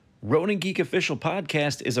Ronin Geek Official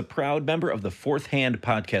Podcast is a proud member of the Fourth Hand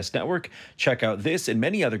Podcast Network. Check out this and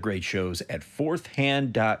many other great shows at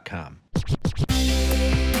fourthhand.com.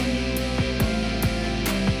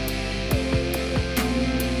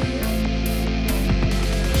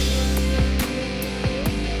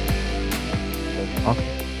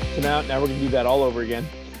 So now we're going to do that all over again.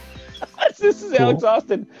 This is Alex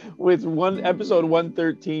Austin with episode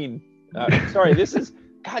 113.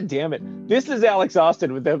 God damn it. This is Alex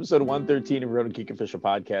Austin with episode 113 of Ronin Geek Official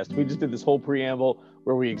Podcast. We just did this whole preamble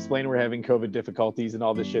where we explain we're having COVID difficulties and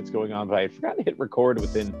all this shit's going on, but I forgot to hit record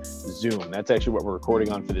within Zoom. That's actually what we're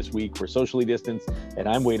recording on for this week. We're socially distanced, and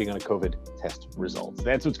I'm waiting on a COVID test results.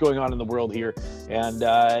 That's what's going on in the world here. And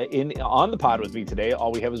on the pod with me today,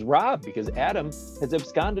 all we have is Rob, because Adam has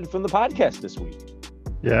absconded from the podcast this week.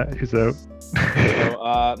 Yeah, he's out.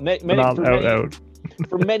 So,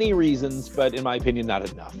 for many reasons, but in my opinion, not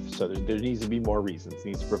enough. So there needs to be more reasons. He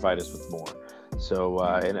needs to provide us with more. So,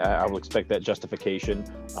 and I will expect that justification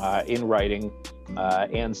in writing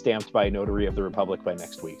and stamped by a notary of the Republic by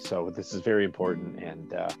next week. So this is very important,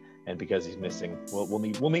 and because he's missing, we'll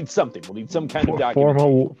need something. We'll need some kind of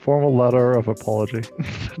document. Formal letter of apology.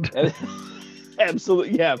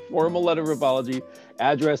 Absolutely, yeah. Formal letter of apology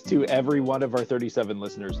addressed to every one of our 37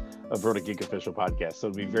 listeners of Ronin Geek Official Podcast. So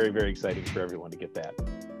it'll be very, very exciting for everyone to get that.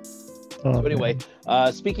 So anyway,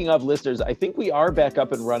 speaking of listeners, I think we are back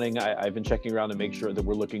up and running. I've been checking around to make sure that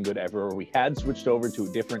we're looking good everywhere. We had switched over to a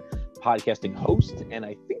different podcasting host, and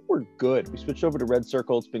I think we're good. We switched over to Red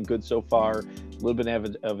Circle. It's been good so far. A little bit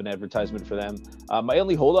of an advertisement for them. My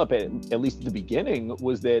only holdup, at least at the beginning,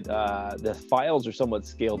 was that the files are somewhat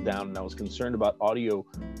scaled down, and I was concerned about audio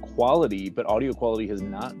quality, but audio quality has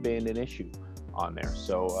not been an issue on there.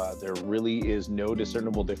 So there really is no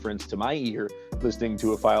discernible difference to my ear listening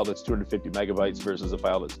to a file that's 250 megabytes versus a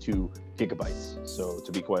file that's 2 gigabytes. So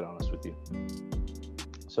to be quite honest with you.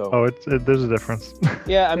 So there's a difference.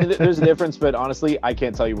 Yeah, I mean, there's a difference, but honestly, I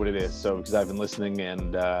can't tell you what it is. So because I've been listening,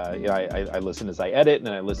 and I listen as I edit, and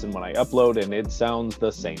I listen when I upload, and it sounds the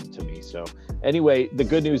same to me. So anyway, the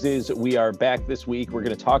good news is we are back this week. We're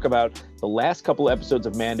going to talk about the last couple episodes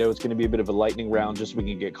of Mando. It's going to be a bit of a lightning round just so we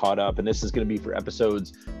can get caught up, and this is going to be for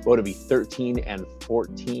episodes 13 and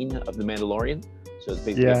 14 of The Mandalorian. So it's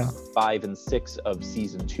basically 5 and 6 of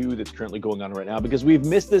season 2 that's currently going on right now, because we've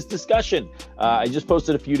missed this discussion. I just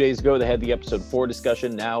posted a few days ago that had the episode 4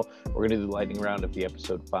 discussion. Now we're going to do the lightning round of the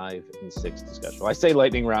episode 5 and 6 discussion. Well, I say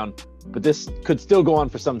lightning round, but this could still go on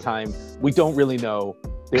for some time. We don't really know.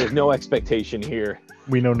 There's no expectation here.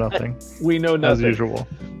 We know nothing. We know nothing. As usual.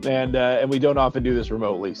 And we don't often do this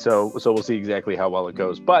remotely. So we'll see exactly how well it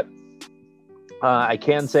goes. But I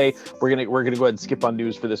can say we're gonna go ahead and skip on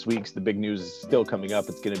news for this week. The big news is still coming up.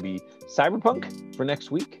 It's gonna be Cyberpunk for next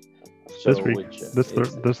week. So, this week. This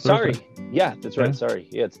sorry. Thursday. Yeah, that's right. Sorry.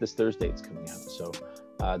 Yeah, it's this Thursday. It's coming out. So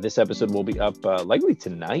this episode will be up likely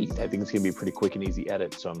tonight. I think it's gonna be a pretty quick and easy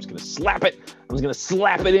edit. So I'm just gonna slap it.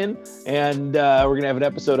 In, and we're gonna have an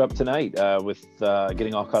episode up tonight with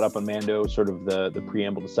getting all caught up on Mando, sort of the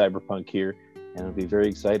preamble to Cyberpunk here, and it'll be very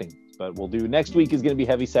exciting. But we'll do next week is going to be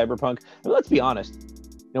heavy Cyberpunk. And let's be honest,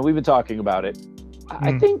 we've been talking about it.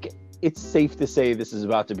 I think it's safe to say this is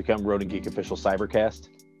about to become Ronin Geek Official Cybercast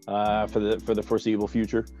for the foreseeable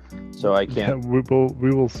future. So I can't. Yeah, we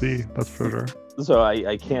will see. That's for sure. So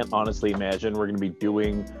I can't honestly imagine we're going to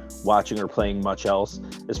be watching or playing much else.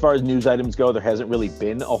 As far as news items go, there hasn't really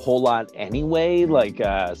been a whole lot anyway, like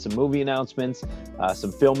some movie announcements,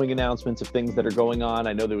 some filming announcements of things that are going on.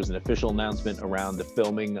 I know there was an official announcement around the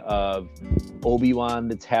filming of Obi-Wan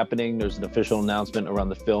that's happening. There's an official announcement around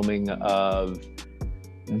the filming of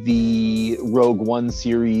the Rogue One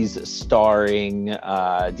series starring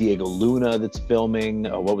Diego Luna that's filming.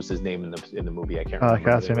 What was his name in the movie? I can't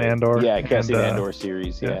remember. Cassian Andor. Yeah, Cassian Andor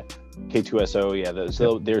series. Yeah. K2SO. Yeah,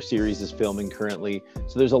 their series is filming currently.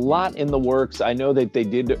 So there's a lot in the works. I know that they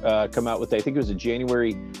did come out with, I think it was a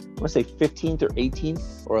January, I want to say 15th or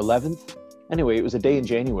 18th or 11th. Anyway, it was a day in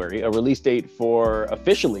January, a release date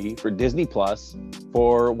officially for Disney Plus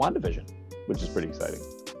for WandaVision, which is pretty exciting.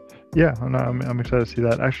 Yeah, no, I'm excited to see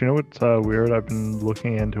that. Actually, you know what's weird? I've been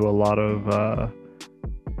looking into a lot of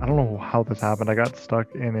I don't know how this happened. I got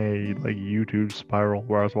stuck in a YouTube spiral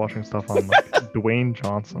where I was watching stuff on Dwayne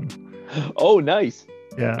Johnson. Oh, nice.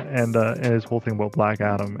 Yeah, and his whole thing about Black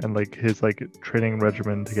Adam and his training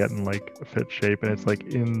regimen to get in fit shape, and it's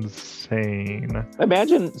insane.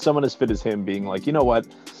 Imagine someone as fit as him being like, you know what?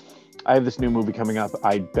 I have this new movie coming up.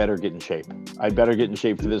 I'd better get in shape. I'd better get in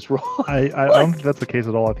shape for this role. I don't think that's the case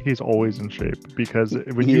at all. I think he's always in shape, because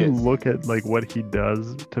when you look at what he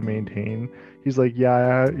does to maintain, he's like,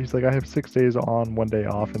 yeah, he's like, I have 6 days on, 1 day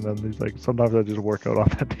off, and then he's like, sometimes I just work out on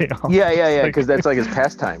that day off. Yeah, Like, because that's like his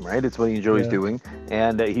pastime, right? It's what he enjoys Yeah. doing,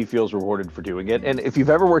 and he feels rewarded for doing it. And if you've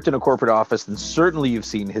ever worked in a corporate office, then certainly you've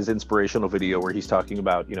seen his inspirational video where he's talking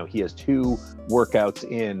about, he has 2 workouts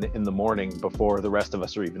in the morning before the rest of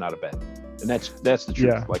us are even out of bed. And that's the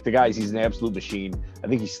truth. Yeah. Like the guy's, he's an absolute machine. I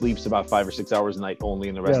think he sleeps about 5 or 6 hours a night only,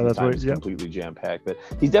 and the rest Yeah, of the that's time right, is yeah. completely jam-packed. But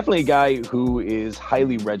he's definitely a guy who is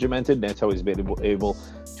highly regimented, and that's how he's been able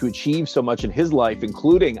to achieve so much in his life,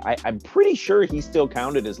 including, I'm pretty sure he's still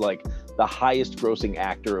counted as like the highest grossing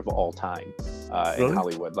actor of all time in Really?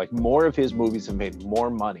 Hollywood. Like more of his movies have made more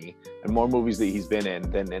money and more movies that he's been in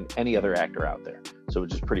than any other actor out there. So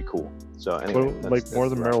it's just pretty cool. So anyway, Well, like more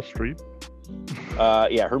than Meryl Streep.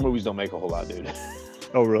 yeah, her movies don't make a whole lot, dude.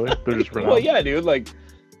 Oh, really? They're just renowned. Well, yeah, dude. Like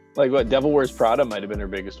what? Devil Wears Prada might have been her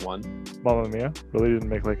biggest one. Mamma Mia really didn't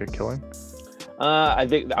make like a killing. I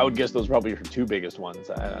think I would guess those are probably her 2 biggest ones.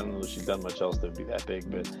 I don't know if she's done much else that would be that big,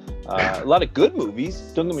 but a lot of good movies.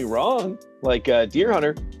 Don't get me wrong. Like Deer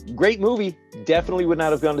Hunter, great movie. Definitely would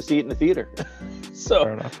not have gone to see it in the theater. So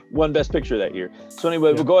Fair enough. won Best Picture that year. So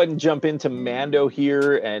anyway, we'll go ahead and jump into Mando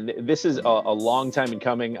here, and this is a long time in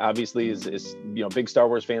coming. Obviously, is big Star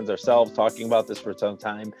Wars fans ourselves, talking about this for some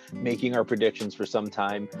time, making our predictions for some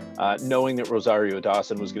time, knowing that Rosario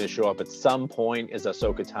Dawson was going to show up at some point as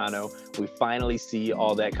Ahsoka Tano. We finally see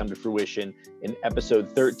all that come to fruition in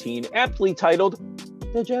Episode 13, aptly titled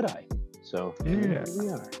 "The Jedi." So Yeah.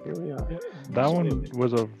 here we are. That one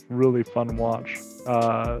was a really fun watch.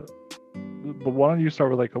 But why don't you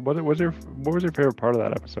start with like what was your favorite part of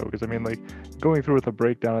that episode? Because I mean, like going through with a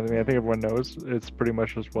breakdown. I mean, I think everyone knows it's pretty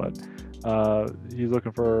much just what he's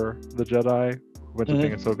looking for the Jedi, who ends up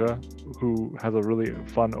being Ahsoka, who has a really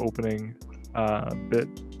fun opening bit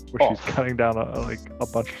where she's cutting down a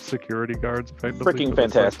bunch of security guards. Effectively, Freaking for the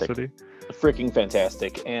Stark fantastic. City. Freaking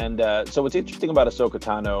fantastic. And so what's interesting about Ahsoka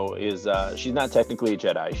Tano is she's not technically a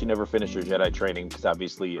Jedi. She never finished her Jedi training because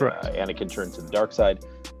obviously Anakin turned to the dark side.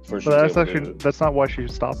 But that's not why she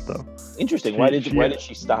stopped though. Interesting. Why did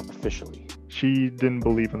she stop officially? She didn't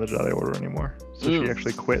believe in the Jedi Order anymore, so she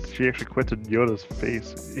actually quit. She actually quit to Yoda's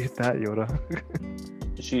face. Eat that, Yoda.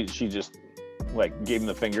 She just like gave him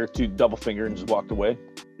the finger, double finger, and just walked away.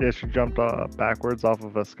 Yeah, she jumped backwards off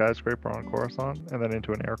of a skyscraper on Coruscant and then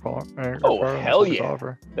into an air car. Oh, hell yeah.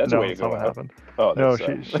 That's the way to go. What happened. Oh, no,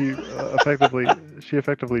 she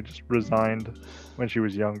effectively just resigned when she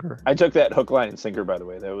was younger. I took that hook, line, and sinker. By the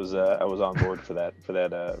way, that was I was on board for that.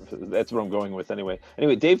 That's what I'm going with anyway.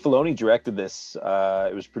 Anyway, Dave Filoni directed this.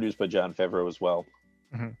 It was produced by Jon Favreau as well.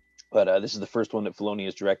 Mm-hmm. But this is the first one that Filoni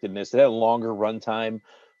has directed. And it had a longer runtime,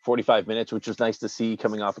 45 minutes, which was nice to see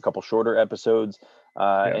coming off a couple shorter episodes.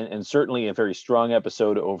 And certainly a very strong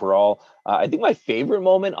episode overall. I think my favorite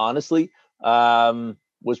moment, honestly,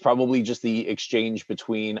 was probably just the exchange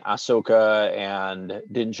between Ahsoka and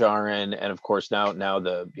Din Djarin, and of course now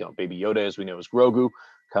the Baby Yoda, as we know, is Grogu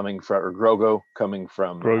coming from coming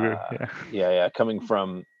from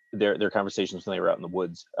their conversations when they were out in the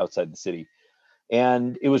woods outside the city.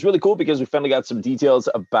 And it was really cool because we finally got some details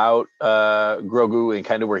about Grogu and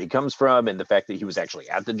kind of where he comes from, and the fact that he was actually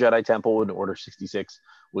at the Jedi Temple when Order 66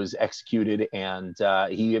 was executed, and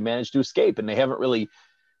he managed to escape. And they haven't really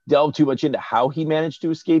delved too much into how he managed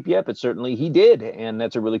to escape yet, but certainly he did. And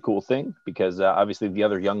that's a really cool thing because obviously the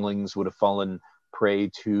other younglings would have fallen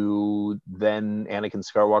prey to then Anakin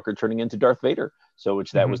Skywalker turning into Darth Vader. So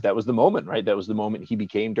that was the moment, right? That was the moment he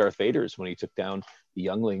became Darth Vader, is when he took down the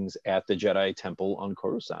younglings at the Jedi Temple on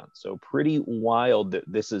Coruscant. So pretty wild that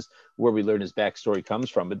this is where we learn his backstory comes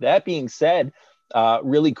from. But that being said,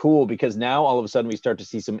 really cool, because now all of a sudden we start to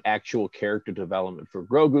see some actual character development for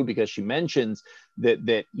Grogu, because she mentions that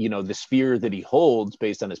the sphere that he holds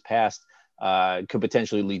based on his past could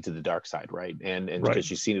potentially lead to the dark side, right? And because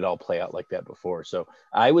she's seen it all play out like that before. So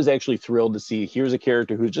I was actually thrilled to see here's a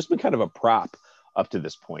character who's just been kind of a prop up to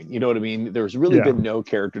this point. You know what I mean? There's really been no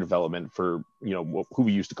character development for, who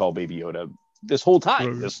we used to call Baby Yoda this whole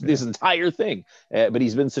time, this entire thing. But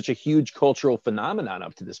he's been such a huge cultural phenomenon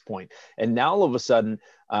up to this point. And now all of a sudden,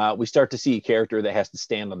 we start to see a character that has to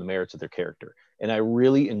stand on the merits of their character. And I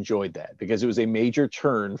really enjoyed that, because it was a major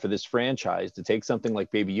turn for this franchise to take something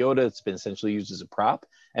like Baby Yoda that's been essentially used as a prop.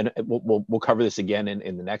 And we'll cover this again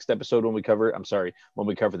in the next episode when we cover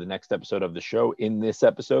the next episode of the show in this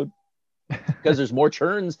episode. Because there's more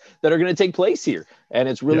turns that are going to take place here, and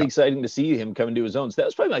it's really exciting to see him come into his own. So that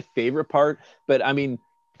was probably my favorite part. But I mean,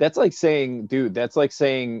 that's like saying,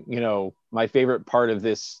 my favorite part of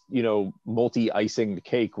this, multi-icing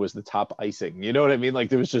cake was the top icing. You know what I mean? Like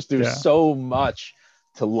there's so much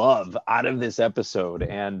to love out of this episode,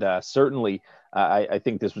 and certainly I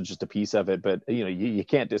think this was just a piece of it, but you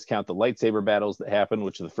can't discount the lightsaber battles that happened,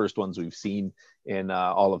 which are the first ones we've seen in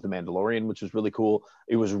all of The Mandalorian, which was really cool.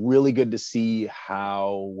 It was really good to see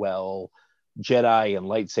how well Jedi and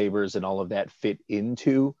lightsabers and all of that fit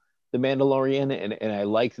into The Mandalorian, and I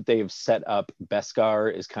like that they have set up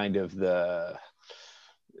Beskar as kind of the,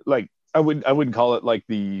 like, I wouldn't call it like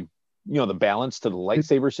the the balance to the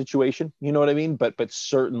lightsaber situation, you know what I mean, but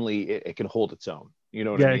certainly it can hold its own. You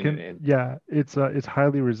know what I mean? It's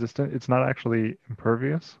highly resistant. It's not actually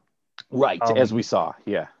impervious. Right, as we saw.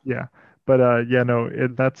 Yeah. Yeah. But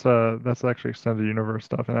that's actually extended universe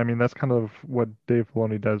stuff. And I mean, that's kind of what Dave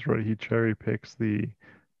Filoni does, right? He cherry picks the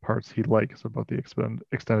parts he likes about the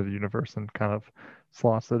extended universe and kind of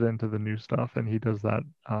slots it into the new stuff, and he does that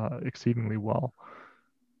exceedingly well.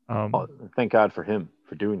 Thank God for him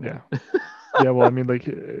for doing that. Yeah, well, I mean, like,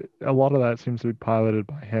 a lot of that seems to be piloted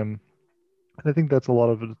by him. And I think that's a lot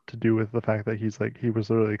of it to do with the fact that he was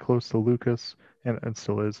really close to Lucas and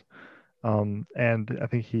still is. And I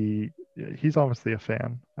think he's obviously a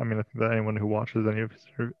fan. I mean, I think that anyone who watches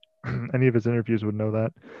any of his interviews would know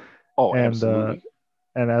that. Oh, absolutely.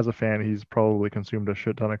 And as a fan, he's probably consumed a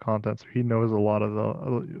shit ton of content, so he knows a lot of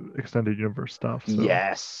the extended universe stuff. So.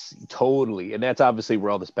 Yes, totally. And that's obviously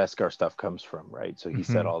where all this Beskar stuff comes from, right? So he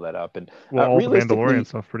set all that up. And all the Mandalorian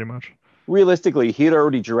stuff, pretty much. Realistically, he had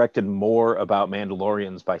already directed more about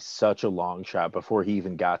Mandalorians by such a long shot before he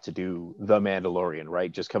even got to do The Mandalorian,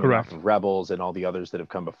 right? Just coming off of Rebels and all the others that have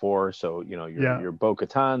come before. So, your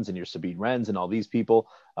Bo-Katans and your Sabine Wrens and all these people.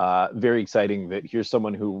 Very exciting that here's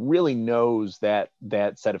someone who really knows that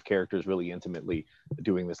set of characters really intimately,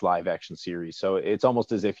 doing this live action series. So it's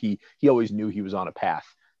almost as if he always knew he was on a path,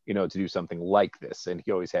 to do something like this. And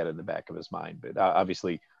he always had it in the back of his mind. But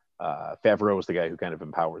obviously, Favreau is the guy who kind of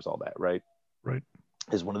empowers all that, right? Right.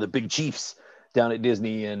 Is one of the big chiefs down at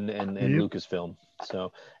Disney and Lucasfilm.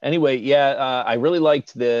 So anyway, I really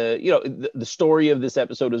liked the story of this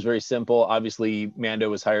episode was very simple. Obviously,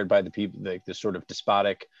 Mando was hired by the people, the sort of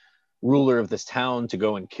despotic ruler of this town, to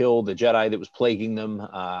go and kill the Jedi that was plaguing them.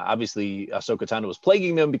 Obviously, Ahsoka Tano was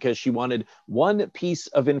plaguing them because she wanted one piece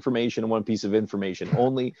of information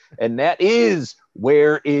only, and that is,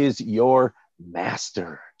 where is your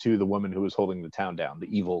master, to the woman who was holding the town down,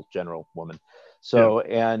 the evil general woman. So,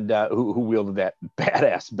 and who wielded that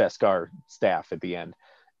badass Beskar staff at the end,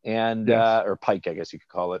 and or pike, I guess you could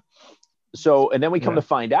call it. So, and then we come to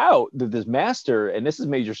find out that this master, and this is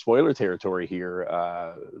major spoiler territory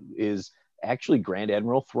here, is actually Grand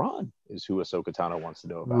Admiral Thrawn, is who Ahsoka Tano wants to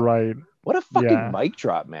know about. Right. What a fucking mic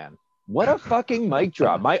drop, man. What a fucking mic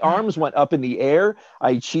drop. My arms went up in the air.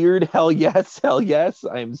 I cheered, hell yes, hell yes.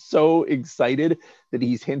 I'm so excited that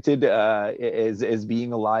he's hinted as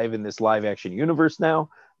being alive in this live action universe now.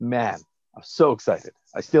 Man, I'm so excited.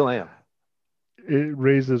 I still am. It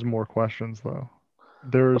raises more questions, though.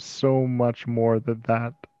 There's so much more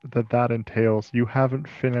that entails. You haven't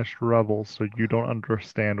finished Rebels, so you don't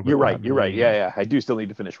understand what You're right. Yeah. I do still need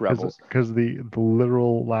to finish Rebels. Because the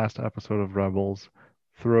literal last episode of Rebels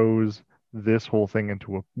throws this whole thing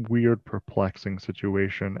into a weird, perplexing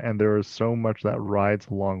situation, and there is so much that rides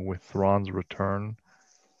along with Thrawn's return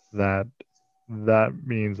that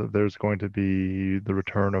means that there's going to be the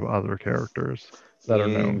return of other characters that are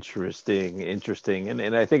known. Interesting.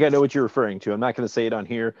 And I think I know what you're referring to. I'm not going to say it on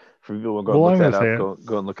here for people who go and look that up.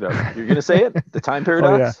 Go and look it up. You're going to say it? The time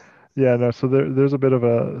paradox? Oh, yeah. No, so there's a bit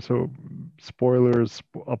of spoilers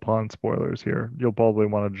upon spoilers here. You'll probably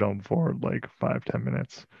want to jump forward like 5-10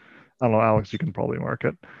 minutes. I don't know, Alex, you can probably mark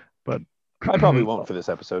it, but I probably won't for this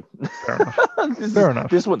episode. Fair enough. Fair enough.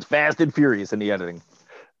 This one's fast and furious in the editing.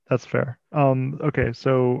 That's fair. Okay,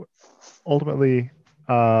 so ultimately,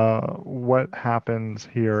 what happens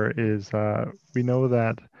here is we know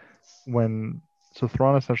that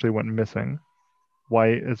Thrawn essentially went missing.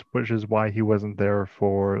 Which is why he wasn't there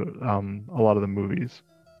for a lot of the movies,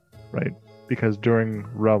 right? Because during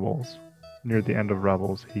Rebels, near the end of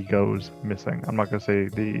Rebels, he goes missing. I'm not going to say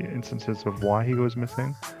the instances of why he goes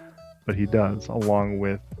missing, but he does, along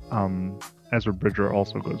with Ezra Bridger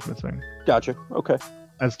also goes missing. Gotcha. Okay.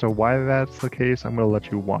 As to why that's the case, I'm going to let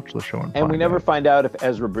you watch the show and we never find out if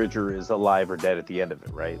Ezra Bridger is alive or dead at the end of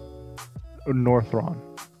it, right? Nor Thrawn.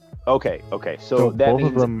 Okay. So that both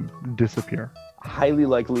means of them disappear. Highly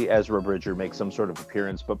likely Ezra Bridger makes some sort of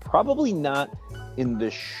appearance, but probably not in the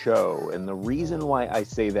show. And the reason why I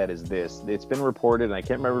say that is this. It's been reported, and I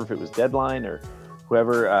can't remember if it was Deadline or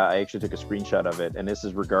whoever. I actually took a screenshot of it, and this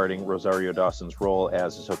is regarding Rosario Dawson's role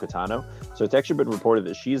as Ahsoka Tano. So it's actually been reported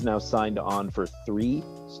that she's now signed on for 3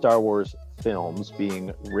 Star Wars films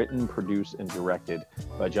being written, produced, and directed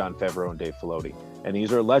by Jon Favreau and Dave Filoni. And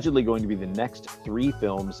these are allegedly going to be the next 3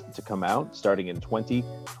 films to come out starting in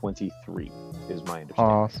 2023, is my understanding.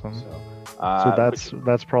 Awesome. So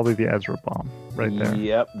that's probably the Ezra bomb right there.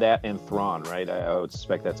 Yep, that and Thrawn, right? I would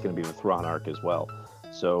suspect that's going to be the Thrawn arc as well.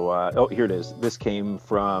 So, here it is. This came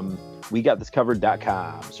from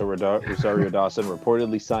WeGotThisCovered.com. So Rosario Dawson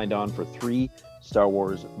reportedly signed on for 3 Star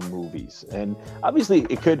Wars movies, and obviously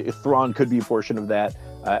Thrawn could be a portion of that.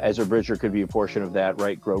 Ezra Bridger could be a portion of that,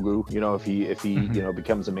 right? Grogu, if he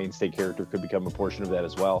becomes a mainstay character, could become a portion of that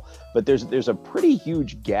as well. But there's a pretty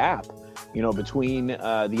huge gap, between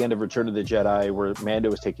the end of Return of the Jedi, where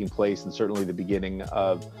Mando is taking place, and certainly the beginning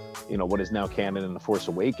of what is now canon in The Force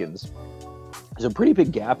Awakens. There's a pretty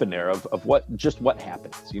big gap in there of what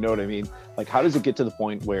happens. You know what I mean? Like, how does it get to the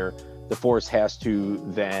point where the Force has to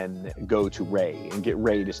then go to Rey and get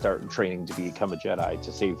Rey to start training to become a Jedi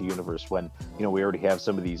to save the universe when, we already have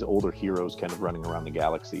some of these older heroes kind of running around the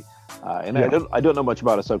galaxy. I don't know much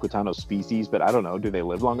about Ahsoka Tano's species, but I don't know. Do they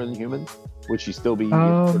live longer than humans? Would she still be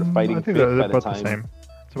sort of fighting fit by the time?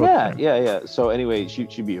 The same. Yeah. So anyway,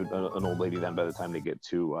 she'd be an old lady then by the time they get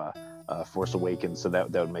to Force Awakens, so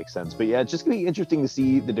that would make sense. But yeah, it's just gonna be interesting to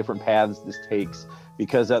see the different paths this takes,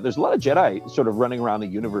 because there's a lot of Jedi sort of running around the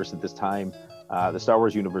universe at this time, the Star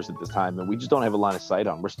Wars universe at this time, and we just don't have a line of sight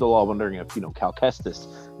on. We're still all wondering if Cal Kestis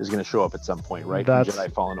is going to show up at some point, right? From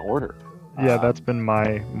Jedi Fallen Order. Yeah, that's been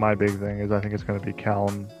my big thing, is I think it's going to be Cal.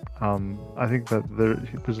 I think that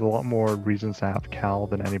there's a lot more reasons to have Cal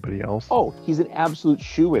than anybody else. Oh, he's an absolute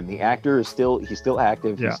shoo-in. The actor he's still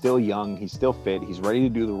active, yeah. He's still young, he's still fit, he's ready to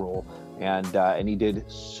do the role, and he did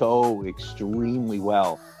so extremely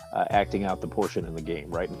well acting out the portion in the game,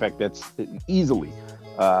 right? In fact, that's easily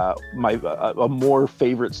a more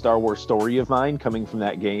favorite Star Wars story of mine coming from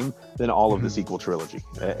that game than all of the sequel trilogy.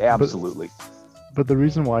 Absolutely. But the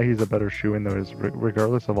reason why he's a better shoo-in, though, is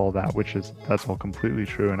regardless of all that, that's all completely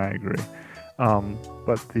true, and I agree.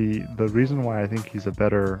 But the reason why I think he's a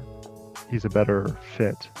better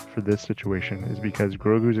fit for this situation is because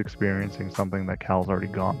Grogu's experiencing something that Cal's already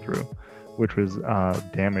gone through, which was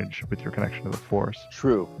damage with your connection to the Force.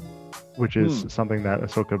 True. Which is something that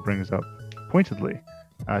Ahsoka brings up pointedly.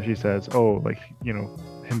 She says,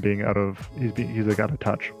 him being he's out of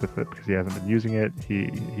touch with it because he hasn't been using it.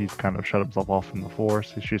 He's kind of shut himself off from the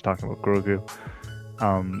Force. She's talking about Grogu.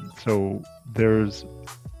 So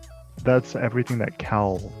that's everything that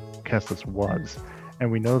Cal Kestis was,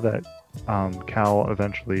 and we know that Cal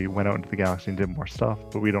eventually went out into the galaxy and did more stuff,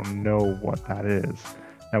 but we don't know what that is.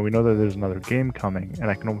 Now we know that there's another game coming, and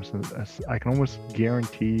I can almost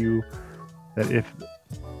guarantee you that if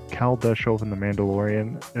Cal does show up in The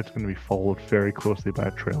Mandalorian, it's going to be followed very closely by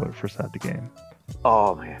a trailer for said game.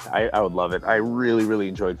 Oh man, I would love it. I really, really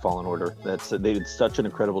enjoyed Fallen Order. They did such an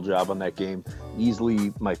incredible job on that game.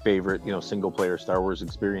 Easily my favorite, single player Star Wars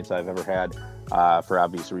experience I've ever had, for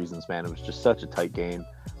obvious reasons, man. It was just such a tight game.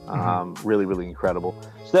 Really, really incredible.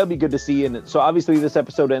 So that'd be good to see. And so obviously this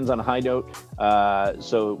episode ends on a high note.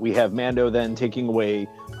 So we have Mando then taking away,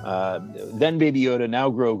 then Baby Yoda,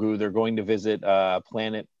 now Grogu. They're going to visit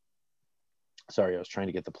planet. Sorry, I was trying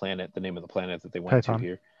to get the name of the planet that they went to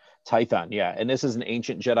here. Tython, yeah. And this is an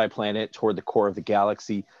ancient Jedi planet toward the core of the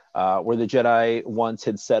galaxy, where the Jedi once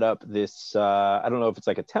had set up this, I don't know if it's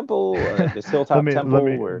like a temple, this hilltop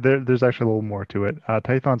temple. There's actually a little more to it.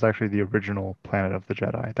 Tython's actually the original planet of the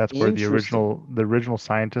Jedi. That's where the original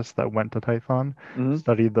scientists that went to Tython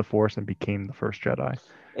studied the Force and became the first Jedi.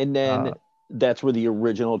 And then that's where the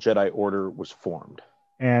original Jedi Order was formed.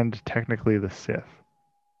 And technically the Sith.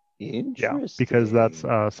 Interesting. Yeah, because that's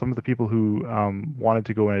some of the people who wanted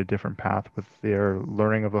to go in a different path with their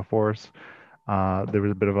learning of the Force. There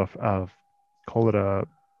was a bit of a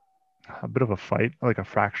bit of a fight, like a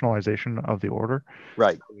fractionalization of the Order,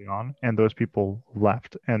 right? Early on, and those people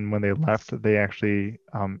left. And when they left, they actually,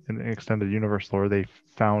 in extended universe lore, they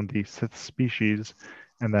found the Sith species,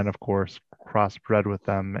 and then of course crossbred with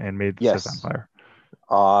them and made the Sith Empire.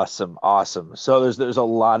 Awesome. So there's a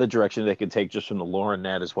lot of direction they could take just from the lore in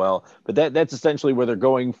that as well. But that's essentially where they're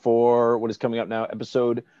going for what is coming up now,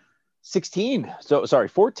 episode 16.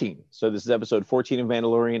 14. So this is episode 14 of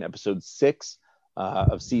Mandalorian, episode 6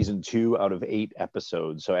 of season 2 out of 8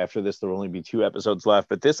 episodes. So after this, there'll only be 2 episodes left.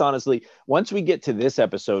 But this, honestly, once we get to this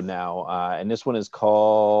episode now, and this one is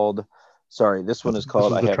called.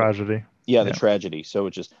 The Tragedy. Yeah, the Tragedy. So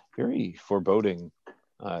it's just very foreboding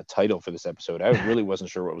title for this episode. I really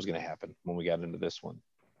wasn't sure what was going to happen when we got into this one.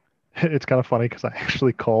 It's kind of funny because I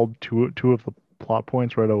actually called two of the plot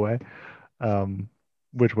points right away,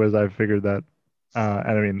 which was I figured that And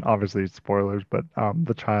I mean, obviously spoilers, but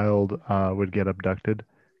the child would get abducted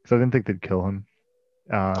because I didn't think they'd kill him.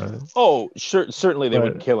 Oh, sure, certainly they But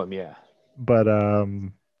wouldn't kill him. Yeah. but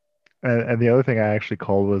and the other thing I actually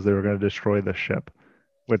called was they were going to destroy the ship,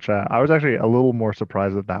 which I was actually a little more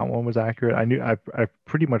surprised that that one was accurate. I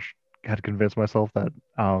pretty much had convinced myself that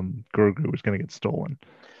Grogu was going to get stolen.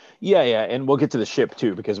 Yeah, yeah, and we'll get to the ship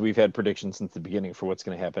too because we've had predictions since the beginning for what's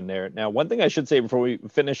going to happen there. Now, one thing I should say before we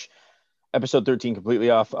finish episode 13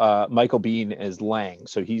 completely off, Michael Biehn is Lang,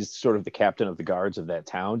 so he's sort of the captain of the guards of that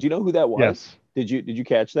town. Do you know who that was? Yes. Did you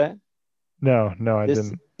catch that? No, I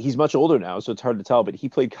didn't. He's much older now, so it's hard to tell, but he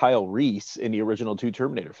played Kyle Reese in the original 2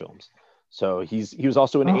 Terminator films. So he was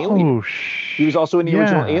also an alien. He was also in the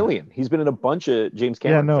original Alien. He's been in a bunch of James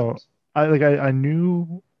Cameron films. I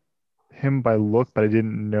knew him by look, but I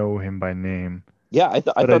didn't know him by name. Yeah, I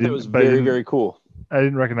thought that was very, very cool. I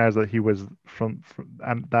didn't recognize that he was from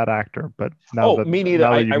that actor, but now me neither.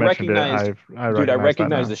 Now I recognized. I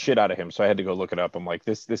recognize the shit out of him, so I had to go look it up. I'm like,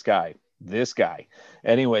 this guy.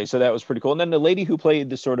 Anyway, so that was pretty cool. And then the lady who played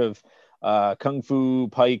the sort of kung fu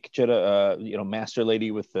pike Jedi, master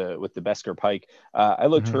lady with the Beskar pike. I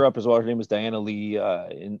looked her up as well. Her name was Diana Lee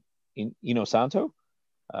Inosanto.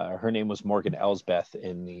 Her name was Morgan Elsbeth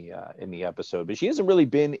in the episode, but she hasn't really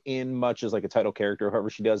been in much as like a title character.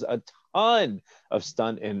 However, she does a ton of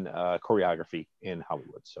stunt and choreography in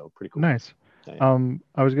Hollywood. So pretty cool. Nice. Yeah.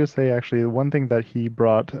 I was gonna say actually one thing that he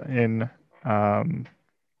brought in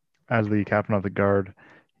as the captain of the guard,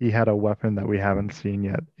 he had a weapon that we haven't seen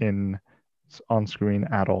yet on screen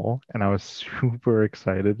at all, and I was super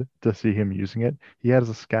excited to see him using it. He has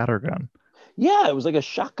a scatter gun. Yeah, it was like a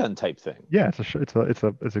shotgun type thing. Yeah,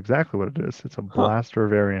 it's exactly what it is. It's a blaster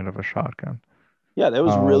variant of a shotgun. Yeah, that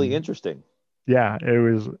was really interesting. Yeah,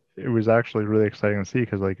 it was actually really exciting to see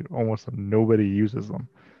because like almost nobody uses them,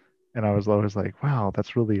 and I was always like, wow,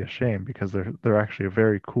 that's really a shame because they're actually a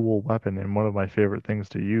very cool weapon and one of my favorite things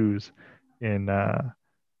to use in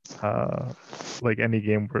like any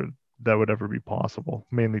game where that would ever be possible,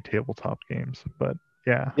 mainly tabletop games. But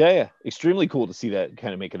yeah, extremely cool to see that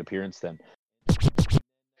kind of make an appearance then.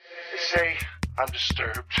 Say, I'm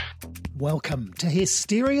disturbed. Welcome to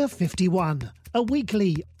Hysteria 51, a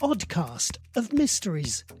weekly oddcast of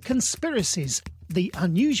mysteries, conspiracies, the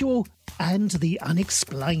unusual, and the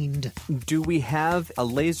unexplained. Do we have a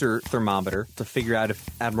laser thermometer to figure out if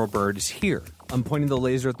Admiral Byrd is here? I'm pointing the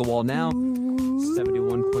laser at the wall now.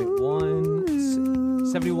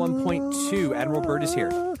 71.1, 71.2. Admiral Byrd is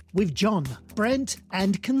here. With John, Brent,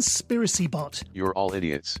 and Conspiracy Bot. You're all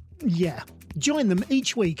idiots. Yeah. Join them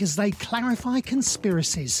each week as they clarify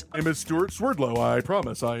conspiracies. My name is Stuart Swerdlow. I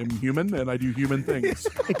promise I am human and I do human things.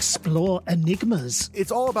 Explore enigmas.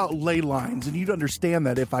 It's all about ley lines, and you'd understand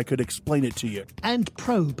that if I could explain it to you. And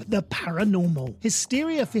probe the paranormal.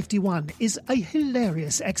 Hysteria 51 is a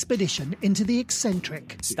hilarious expedition into the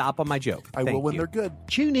eccentric. Stop on my joke. I will when they're good.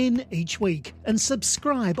 Tune in each week and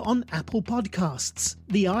subscribe on Apple Podcasts,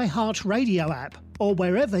 the iHeartRadio app, or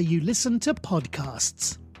wherever you listen to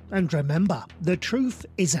podcasts. And remember, the truth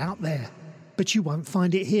is out there, but you won't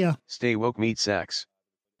find it here. Stay woke, meet sex.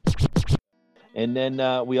 And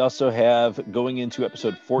then we also have going into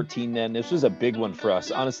episode 14. Then this was a big one for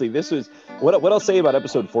us. Honestly, this was what I'll say about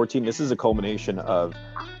episode 14. This is a culmination of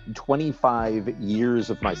 25 years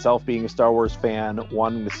of myself being a Star Wars fan,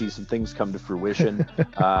 wanting to see some things come to fruition,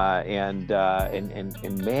 and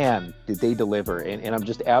man, did they deliver! And I'm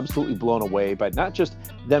just absolutely blown away by not just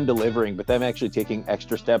them delivering, but them actually taking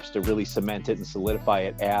extra steps to really cement it and solidify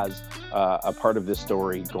it as a part of this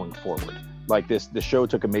story going forward. Like the show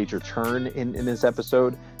took a major turn in this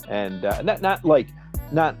episode, and not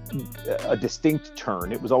a distinct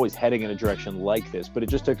turn. It was always heading in a direction like this, but it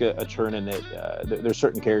just took a turn in that there's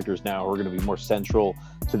certain characters now who are going to be more central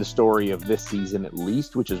to the story of this season at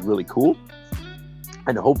least, which is really cool,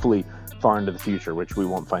 and hopefully far into the future, which we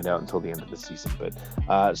won't find out until the end of the season. But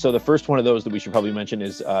so the first one of those that we should probably mention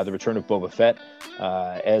is the return of Boba Fett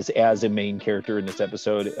as a main character in this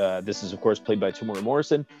episode. This is, of course, played by Temuera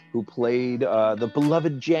Morrison, who played the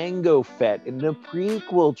beloved Jango Fett in the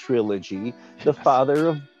prequel trilogy, the father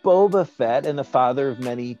of Boba Fett and the father of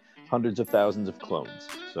many hundreds of thousands of clones.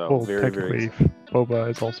 So very, very exciting. Boba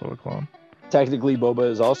is also a clone. Technically,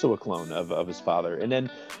 Boba is also a clone of his father. And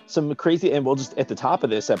then some crazy, and we'll just, at the top of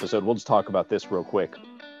this episode, we'll just talk about this real quick.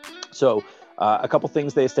 So a couple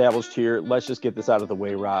things they established here. Let's just get this out of the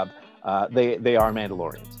way, Rob. They are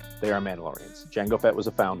Mandalorians. They are Mandalorians. Jango Fett was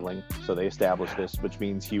a foundling, so they established this, which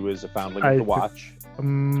means he was a foundling of the Watch.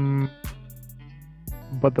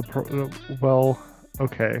 But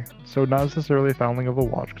Okay, so not necessarily foundling of a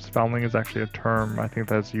watch, because foundling is actually a term I think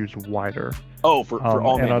that's used wider. Oh, for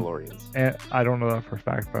all and Mandalorians. And I don't know that for a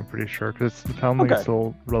fact, but I'm pretty sure, because foundling is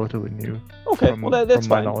still relatively new. Okay, well that's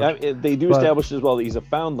fine. They do establish as well that he's a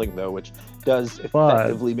foundling, though, which does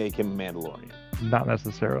effectively make him a Mandalorian. Not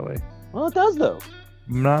necessarily. Well, it does, though.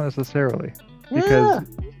 Not necessarily. Because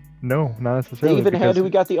no, not necessarily. They even had who we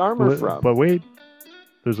got the armor from. But wait,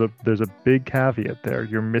 there's a big caveat there.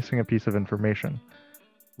 You're missing a piece of information.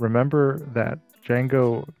 Remember that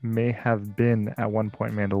Jango may have been at one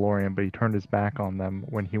point Mandalorian, but he turned his back on them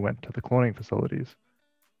when he went to the cloning facilities.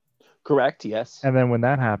 Correct, yes. And then when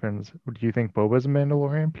that happens, do you think Boba's a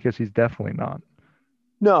Mandalorian? Because he's definitely not.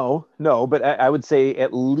 No, but I would say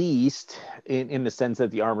at least in the sense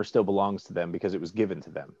that the armor still belongs to them because it was given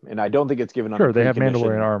to them. And I don't think it's given on Sure, they have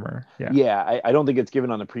Mandalorian armor. Yeah, I don't think it's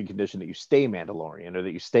given on the precondition that you stay Mandalorian or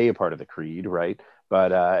that you stay a part of the Creed, right?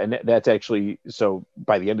 But and that's actually, so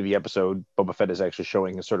by the end of the episode, Boba Fett is actually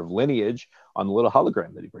showing a sort of lineage on the little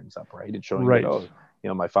hologram that he brings up, right? It's showing that, oh, you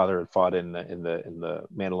know, my father had fought in the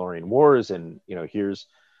Mandalorian Wars, and here's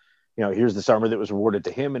this armor that was awarded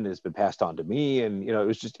to him and has been passed on to me. And,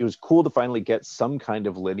 it was cool to finally get some kind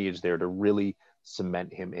of lineage there to really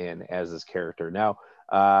cement him in as this character. Now,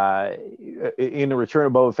 in the Return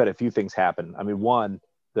of Boba Fett, a few things happen. I mean, one,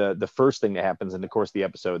 the first thing that happens in the course of the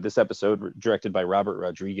episode, this episode directed by Robert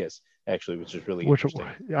Rodriguez, actually, which is really interesting.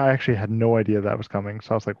 I actually had no idea that was coming.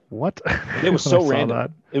 So I was like, what? It was so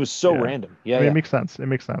random. It was so random. Yeah, I mean, it makes sense. It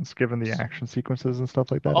makes sense given the action sequences and stuff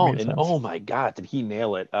like that. Oh my God, did he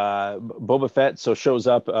nail it? Boba Fett shows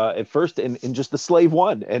up at first in just the Slave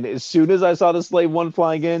One. And as soon as I saw the Slave One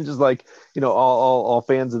flying in, just like, all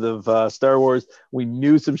fans of the Star Wars, we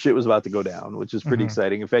knew some shit was about to go down, which is pretty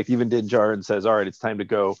exciting. In fact, even Din Djarin says, all right, it's time to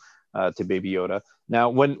go to Baby Yoda. Now,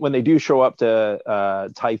 when they do show up to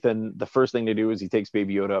Tython, the first thing they do is he takes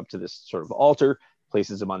Baby Yoda up to this sort of altar,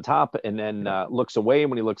 places him on top, and then looks away. And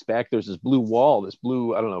when he looks back, there's this blue wall, this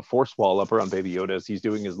blue, force wall up around Baby Yoda as he's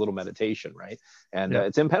doing his little meditation, right? And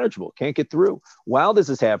it's impenetrable, can't get through. While this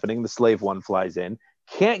is happening, the Slave One flies in,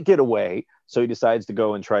 can't get away, so he decides to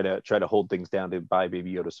go and try to hold things down to buy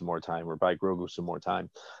Baby Yoda some more time, or buy Grogu some more time.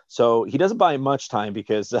 So he doesn't buy him much time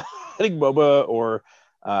because I think Boba or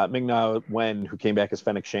Ming-Na Wen, who came back as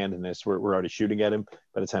Fennec Shand in this, were already shooting at him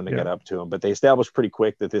by the time they got up to him. But they established pretty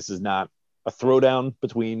quick that this is not a throwdown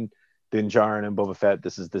between Din Djarin and Boba Fett.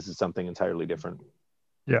 This is something entirely different.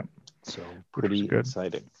 Yeah. So pretty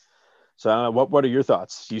exciting. So what are your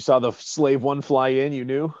thoughts? You saw the Slave One fly in, you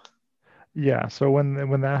knew? Yeah, so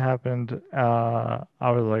when that happened, I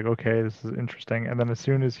was like, okay, this is interesting. And then as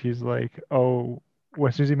soon as he's like,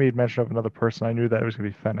 as soon as he made mention of another person, I knew that it was going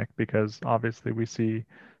to be Fennec, because obviously we see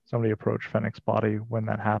somebody approach Fennec's body when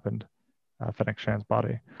that happened, Fennec Shand's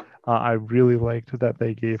body. I really liked that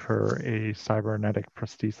they gave her a cybernetic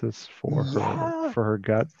prosthesis for her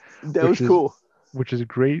gut. That was cool. Which is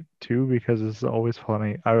great too, because it's always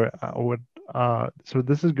funny. So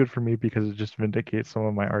this is good for me because it just vindicates some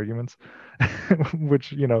of my arguments,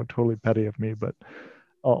 which, totally petty of me. But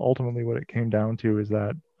ultimately what it came down to is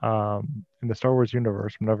that in the Star Wars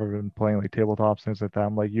universe, I've never been playing like tabletops, things like that.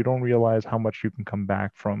 I'm like, you don't realize how much you can come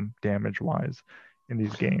back from damage-wise in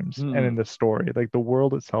these games and in the story. Like the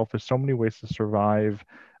world itself, there's so many ways to survive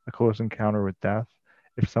a close encounter with death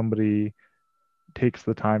if somebody takes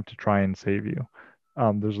the time to try and save you.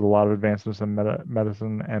 There's a lot of advancements in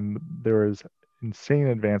medicine, and there is insane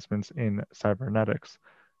advancements in cybernetics.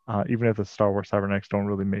 Even if the Star Wars cybernetics don't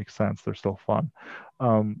really make sense, they're still fun.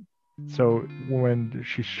 So when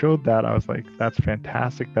she showed that, I was like, that's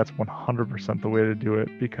fantastic. That's 100% the way to do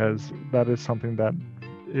it, because that is something that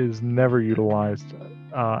is never utilized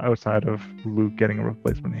outside of Luke getting a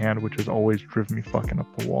replacement hand, which has always driven me fucking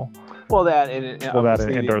up the wall. Well, that and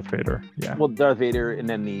Darth Vader, yeah. Well, Darth Vader, and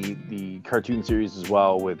then the cartoon series as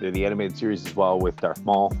well, with the animated series as well, with Darth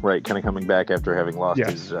Maul, right, kind of coming back after having lost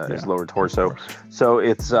his lower torso. So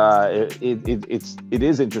it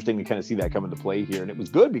is interesting to kind of see that come into play here, and it was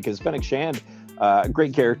good because Fennec Shand,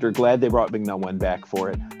 great character. Glad they brought Ming-Na Wen back for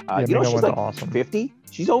it. She's like awesome. 50.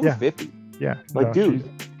 She's over 50. Yeah. Dude,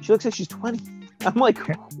 she looks like she's 20. I'm like,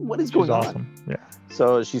 what is going on? Awesome. Yeah.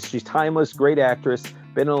 So she's timeless, great actress,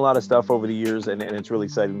 been in a lot of stuff over the years, and it's really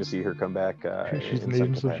exciting to see her come back. She's in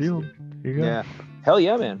Agents of S.H.I.E.L.D. Here you go. Yeah. Hell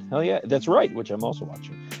yeah, man. Hell yeah. That's right, which I'm also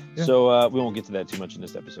watching. Yeah. So we won't get to that too much in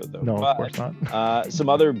this episode, though. No, of course not. Some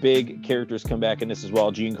other big characters come back in this as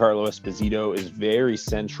well. Giancarlo Esposito is very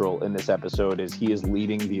central in this episode, as he is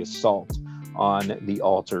leading the assault on the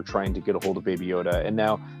altar, trying to get a hold of Baby Yoda. And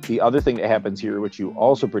now the other thing that happens here, which you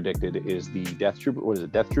also predicted, is the Death Trooper. What is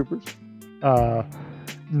it? Death Troopers?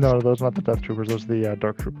 No, those are not the Death Troopers. Those are the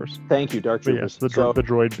Dark Troopers. Thank you, Dark But Troopers. yes, the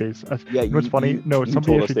droid base. Yeah, you know what's funny? No, you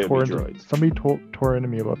somebody told us actually they tore would be into droids. somebody tore into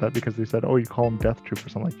me about that because they said, "Oh, you call them Death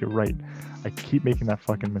Troopers." I'm like, "You're right. I keep making that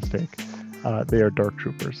fucking mistake. They are Dark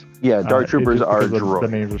Troopers." Yeah, Dark It's Troopers just are because droids. The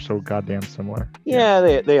names are so goddamn similar. Yeah,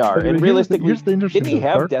 they are. But And realistically, here's the interesting didn't he thing,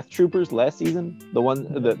 have Dark- Death Troopers last season?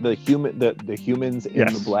 The humans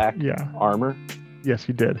in the black armor. Yes,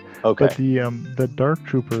 he did. Okay. But the Dark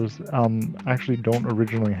Troopers actually don't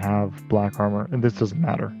originally have black armor, and this doesn't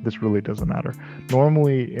matter. This really doesn't matter.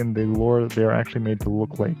 Normally in the lore, they're actually made to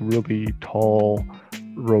look like really tall,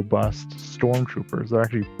 robust stormtroopers. They're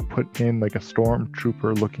actually put in like a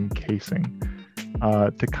stormtrooper-looking casing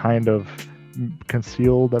to kind of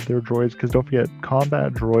conceal that they're droids. Because don't forget,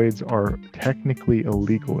 combat droids are technically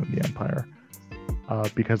illegal in the Empire.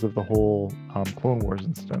 Because of the whole Clone Wars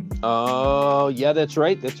incident. Oh, yeah, that's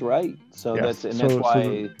right. So Yes. that's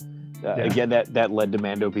why again that led to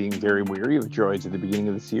Mando being very weary of droids at the beginning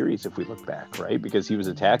of the series, if we look back, right? Because he was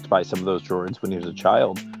attacked by some of those droids when he was a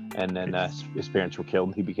child, and then his parents were killed,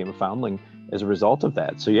 and he became a foundling as a result of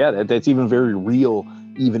that. So yeah, that's even very real,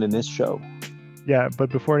 even in this show. Yeah, but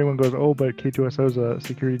before anyone goes, oh, but K2SO is a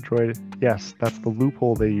security droid. Yes, that's the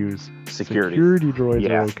loophole they use. Security droids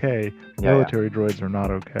are okay. Military droids are not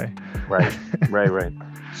okay. Right.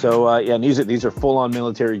 So and these are full-on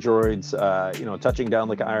military droids. Touching down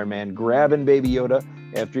like Iron Man, grabbing Baby Yoda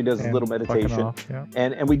after he does his little meditation. Off, yeah.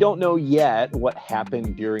 And we don't know yet what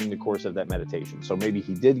happened during the course of that meditation. So maybe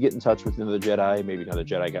he did get in touch with another Jedi. Maybe another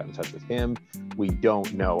Jedi got in touch with him. We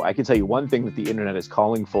don't know. I can tell you one thing that the internet is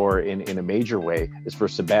calling for in a major way is for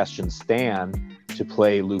Sebastian Stan to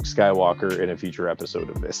play Luke Skywalker in a future episode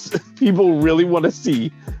of this. People really want to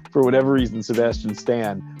see, for whatever reason, Sebastian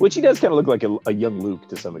Stan, which he does kind of look like a young Luke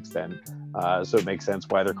to some extent. So it makes sense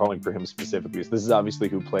why they're calling for him specifically. So this is obviously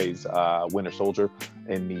who plays Winter Soldier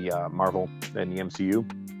in the Marvel and the MCU.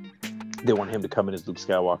 They want him to come in as Luke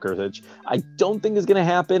Skywalker, which I don't think is going to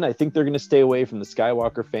happen. I think they're going to stay away from the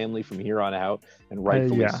Skywalker family from here on out, and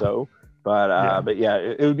rightfully so. But yeah,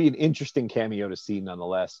 it would be an interesting cameo to see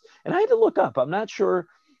nonetheless. And I had to look up. I'm not sure,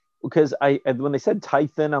 because when they said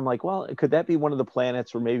Tython, I'm like, well, could that be one of the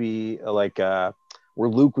planets where maybe where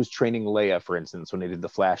Luke was training Leia, for instance, when they did the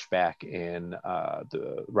flashback in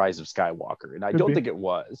the Rise of Skywalker? And I don't think it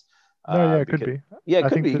was. It could be. Yeah, it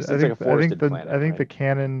could be. It's like a forested planet. I think the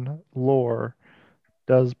canon lore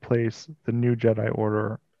does place the new Jedi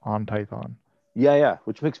Order on Tython. Yeah,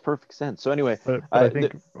 which makes perfect sense. So anyway, but I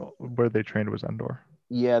think where they trained was Endor.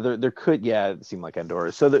 Yeah, there could. Yeah, it seemed like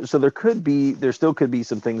Endor. So there still could be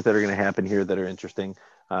some things that are going to happen here that are interesting,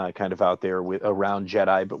 kind of out there around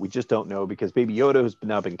Jedi, but we just don't know, because Baby Yoda has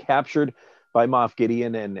now been captured by Moff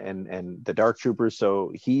Gideon and the Dark Troopers.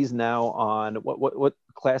 So he's now on what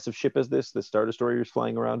class of ship is this? The Star Destroyer is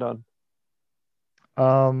flying around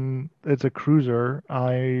on? It's a cruiser.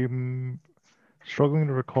 I'm struggling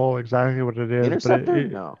to recall exactly what it is.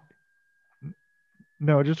 Interceptor?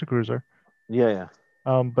 No, just a cruiser. Yeah.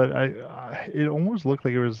 But it almost looked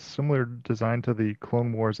like it was similar design to the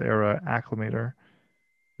Clone Wars era Acclimator,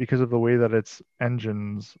 because of the way that its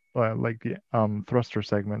engines, like the thruster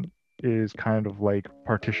segment, is kind of like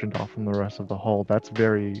partitioned off from the rest of the hull. That's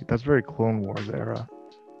very Clone Wars era.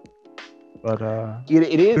 But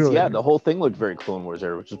it is, clearly, yeah. The whole thing looked very Clone Wars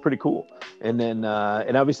era, which is pretty cool. And then,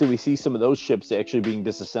 and obviously, we see some of those ships actually being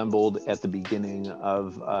disassembled at the beginning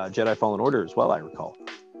of Jedi Fallen Order as well. I recall.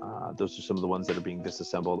 Those are some of the ones that are being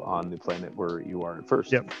disassembled on the planet where you are at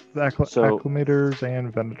first. Yep, the acclimators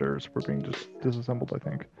and Venators were being disassembled, I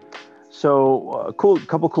think. So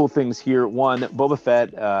couple cool things here. One, Boba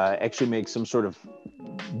Fett actually makes some sort of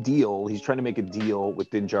deal. He's trying to make a deal with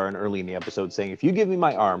Din Djarin early in the episode, saying, if you give me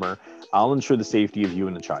my armor, I'll ensure the safety of you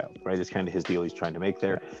and the child. Right? It's kind of his deal he's trying to make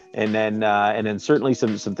there. And then certainly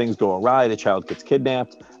some things go awry. The child gets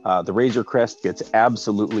kidnapped. The Razor Crest gets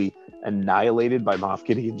absolutely annihilated by Moff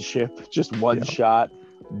Gideon's ship. Just one shot,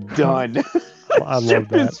 done. I love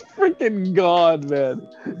that. It's freaking gone, man.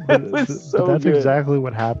 That's exactly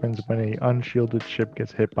what happens when an unshielded ship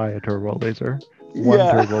gets hit by a turbo laser.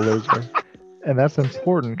 Turbo laser. And that's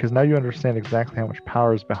important, because now you understand exactly how much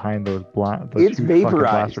power is behind those it's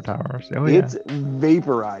vaporized. blaster towers. It's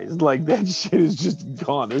vaporized. Like, that shit is just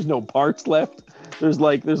gone. There's no parts left. There's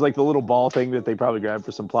like the little ball thing that they probably grabbed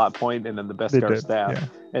for some plot point, and then the Beskar staff,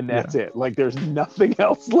 and that's it. Like, there's nothing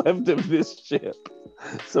else left of this ship.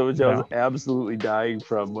 So which I was absolutely dying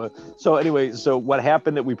from. So anyway, so what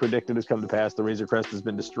happened that we predicted has come to pass. The Razor Crest has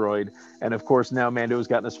been destroyed, and of course now Mando's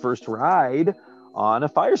gotten his first ride on a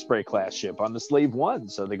Fire Spray class ship on the Slave One.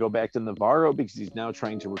 So they go back to Navarro because he's now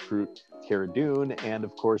trying to recruit Cara Dune, and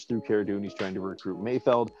of course through Cara Dune he's trying to recruit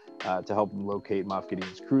Mayfeld to help him locate Moff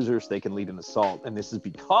Gideon's cruiser so they can lead an assault. And this is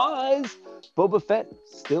because Boba Fett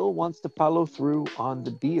still wants to follow through on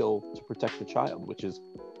the deal to protect the child, which is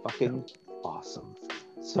fucking awesome.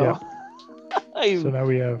 So, So now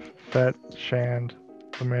we have Fett, Shand,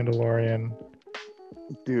 the Mandalorian.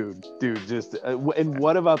 Dude, just and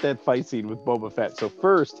what about that fight scene with Boba Fett? So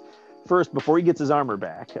first, before he gets his armor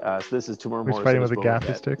back, so this is Temuera Morrison. He's fighting with a Boba gaffy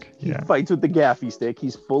Fett. stick. He fights with the gaffy stick.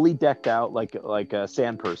 He's fully decked out like a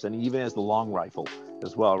sand person. He even has the long rifle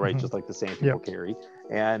as well, right? Just like the sand people carry.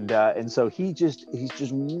 And so he's just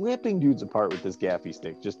ripping dudes apart with this gaffy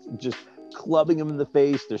stick, just clubbing them in the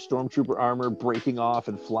face. Their stormtrooper armor breaking off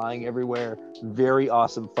and flying everywhere. Very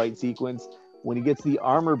awesome fight sequence. When he gets the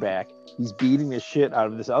armor back, he's beating the shit out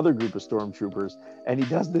of this other group of stormtroopers, and he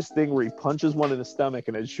does this thing where he punches one in the stomach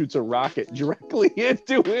and then shoots a rocket directly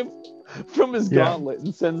into him from his gauntlet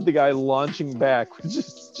and sends the guy launching back, which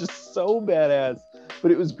is just so badass.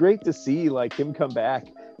 But it was great to see like him come back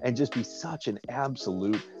and just be such an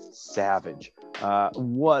absolute savage.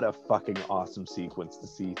 What a fucking awesome sequence to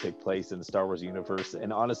see take place in the Star Wars universe.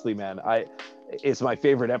 And honestly, man, it's my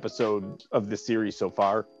favorite episode of this series so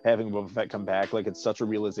far, having Boba Fett come back. Like, it's such a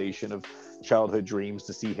realization of childhood dreams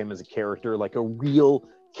to see him as a character, like a real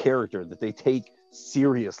character that they take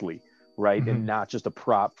seriously, right? And not just a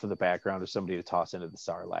prop for the background or somebody to toss into the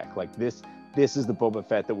Sarlacc. Like, this is the Boba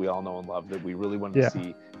Fett that we all know and love, that we really wanted to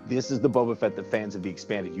see. This is the Boba Fett that fans of the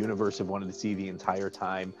expanded universe have wanted to see the entire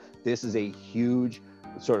time. This is a huge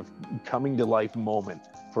sort of coming to life moment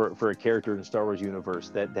for a character in the Star Wars universe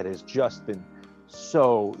that has just been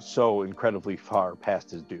so incredibly far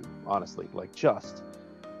past his due, honestly. Like, just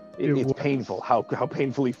it's painful how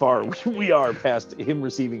painfully far we are past him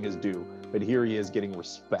receiving his due, but here he is getting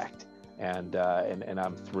respect, and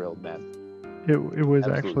I'm thrilled, man. It was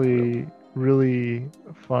Absolutely actually thrilled. really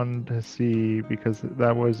fun to see, because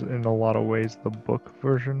that was in a lot of ways the book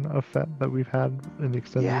version of Fett that we've had in the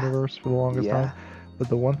extended universe for the longest time. But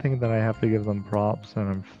the one thing that I have to give them props, and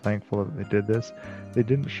I'm thankful that they did this, they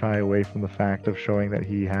didn't shy away from the fact of showing that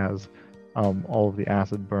he has all of the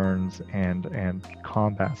acid burns and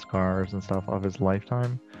combat scars and stuff of his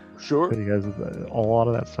lifetime. Sure. Because a lot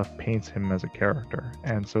of that stuff paints him as a character.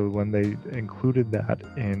 And so when they included that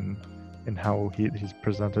in how he's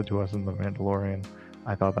presented to us in The Mandalorian,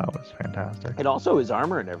 I thought that was fantastic. And also his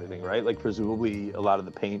armor and everything, right? Like, presumably a lot of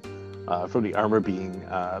the paint from the armor being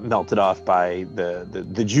melted off by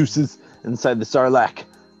the juices inside the Sarlacc.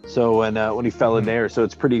 So when he fell in there, so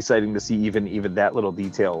it's pretty exciting to see even that little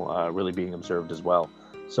detail really being observed as well.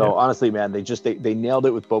 So honestly, man, they nailed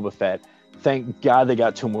it with Boba Fett. Thank God they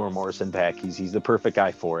got Temuera Morrison back. He's the perfect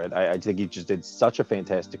guy for it. I think he just did such a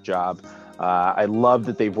fantastic job. I love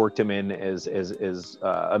that they've worked him in as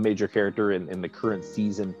a major character in the current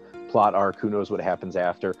season plot arc. Who knows what happens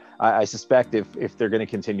after? I suspect if they're going to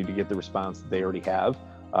continue to get the response that they already have,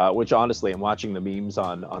 which honestly, I'm watching the memes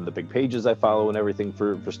on the big pages I follow and everything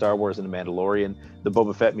for Star Wars and The Mandalorian. The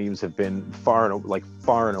Boba Fett memes have been far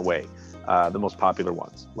and away the most popular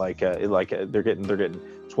ones. Like they're getting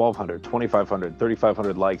 1,200, 2,500,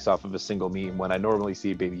 3,500 likes off of a single meme, when I normally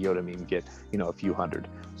see a Baby Yoda meme get a few hundred.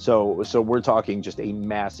 So we're talking just a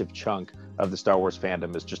massive chunk of the Star Wars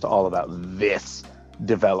fandom is just all about this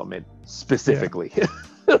development specifically.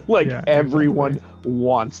 Everyone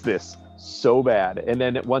wants this so bad. And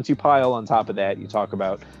then once you pile on top of that, you talk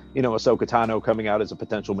about Ahsoka Tano coming out as a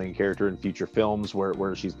potential main character in future films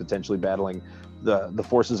where she's potentially battling the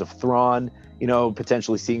forces of Thrawn,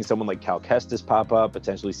 potentially seeing someone like Cal Kestis pop up,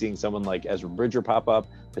 potentially seeing someone like Ezra Bridger pop up,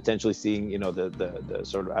 potentially seeing the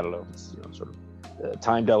sort of, I don't know if it's sort of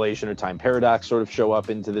time dilation or time paradox sort of show up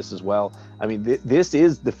into this as well. I mean, this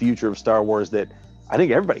is the future of Star Wars that I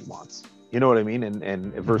think everybody wants. You know what I mean?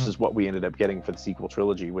 And versus what we ended up getting for the sequel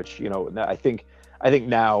trilogy, which I think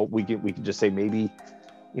now we can just say maybe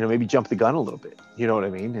jump the gun a little bit. You know what I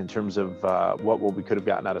mean? In terms of what we could have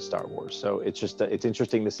gotten out of Star Wars. So it's just it's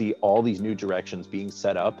interesting to see all these new directions being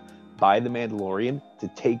set up by The Mandalorian to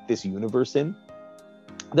take this universe in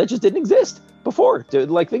that just didn't exist before.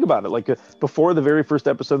 Like, think about it. Like, before the very first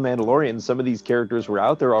episode of Mandalorian, some of these characters were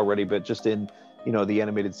out there already, but just in the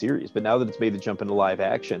animated series. But now that it's made the jump into live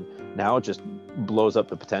action, now it just blows up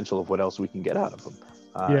the potential of what else we can get out of them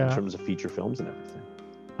in terms of feature films and everything.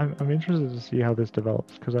 I'm interested to see how this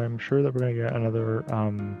develops, because I'm sure that we're going to get another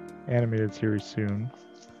animated series soon.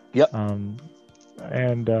 Yep.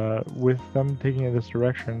 And with them taking it this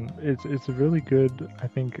direction, it's really good, I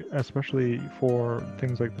think, especially for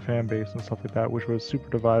things like the fan base and stuff like that, which was super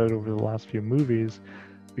divided over the last few movies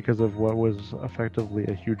because of what was effectively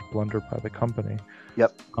a huge blunder by the company.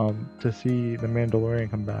 Yep. To see The Mandalorian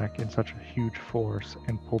come back in such a huge force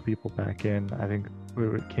and pull people back in, I think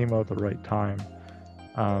it came out at the right time.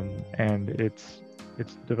 And it's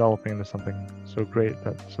developing into something so great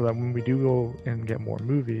so that when we do go and get more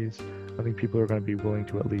movies, I think people are going to be willing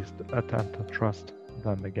to at least attempt to trust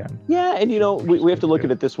them again. Yeah, and we have to look at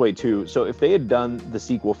it this way too. So if they had done the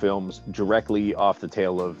sequel films directly off the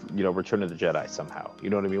tail of Return of the Jedi somehow, you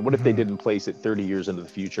know what I mean? What if they didn't place it 30 years into the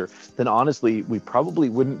future? Then honestly, we probably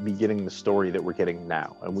wouldn't be getting the story that we're getting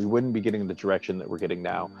now, and we wouldn't be getting the direction that we're getting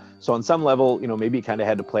now. So on some level, maybe it kind of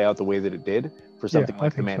had to play out the way that it did for something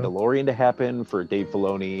like The Mandalorian to happen, for Dave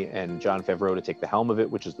Filoni and Jon Favreau to take the helm of it,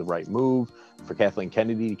 which is the right move, for Kathleen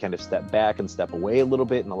Kennedy to kind of step back and step away a little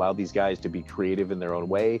bit and allow these guys to be creative in their own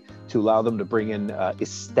way, to allow them to bring in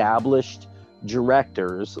established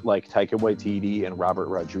directors like Taika Waititi and Robert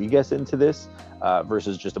Rodriguez into this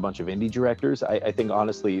versus just a bunch of indie directors. I think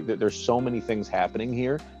honestly that there's so many things happening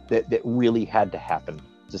here that really had to happen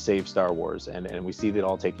to save Star Wars, and we see that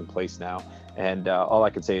all taking place now. And all I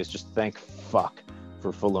can say is just thank fuck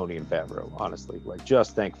for Filoni and Favreau, honestly. Like,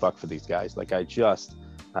 just thank fuck for these guys. Like, I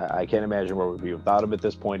can't imagine where we'd be without them at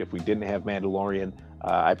this point. If we didn't have Mandalorian,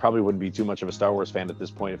 I probably wouldn't be too much of a Star Wars fan at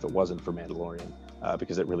this point if it wasn't for Mandalorian,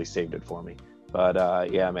 because it really saved it for me.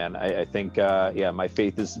 But yeah, man, I think my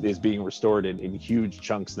faith is being restored in huge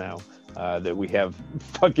chunks now. That we have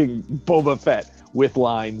fucking Boba Fett with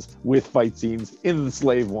lines, with fight scenes in the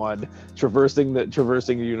Slave One, traversing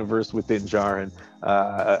the universe within Djarin,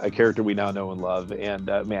 a character we now know and love. And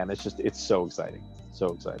man, it's so exciting, so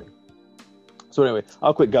exciting. So anyway,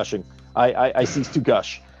 I'll quit gushing. I cease to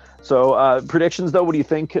gush. So predictions, though, what do you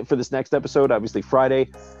think for this next episode? Obviously Friday.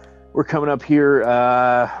 We're coming up here.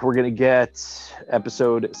 We're going to get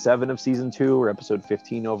episode 7 of season 2, or episode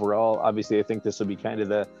 15 overall. Obviously, I think this will be kind of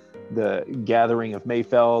the gathering of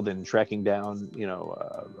Mayfeld and tracking down,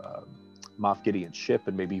 Moff Gideon's ship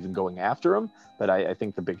and maybe even going after him. But I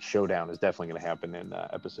think the big showdown is definitely going to happen in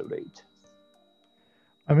episode 8.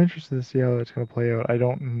 I'm interested to see how it's going to play out. I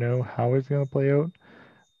don't know how it's going to play out,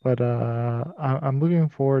 but I'm looking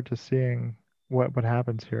forward to seeing what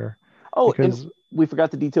happens here. Oh, because and we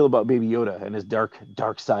forgot the detail about Baby Yoda and his dark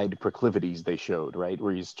side proclivities they showed, right?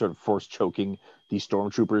 Where he's sort of force choking these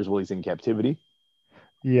stormtroopers while he's in captivity.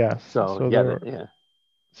 Yes. So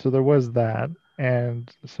there was that.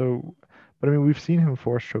 And so, but I mean, we've seen him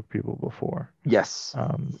force choke people before. Yes.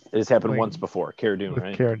 It has happened once before. Cara Dune,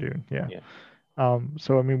 right? Cara Dune, yeah.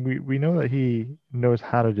 So, I mean, we know that he knows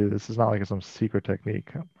how to do this. It's not like it's some secret technique.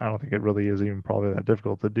 I don't think it really is even probably that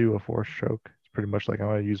difficult to do a force choke. Pretty much like I'm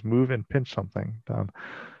going to use move and pinch something down.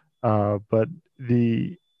 But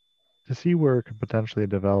to see where it could potentially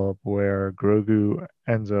develop, where Grogu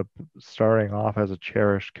ends up starting off as a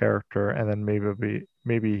cherished character, and then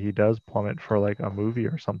maybe he does plummet for like a movie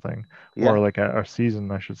or something, or like a season,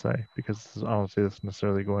 I should say, because I don't see this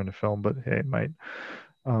necessarily going to film, but hey, it might.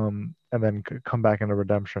 And then come back in a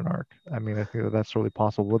redemption arc. I mean, I think that's totally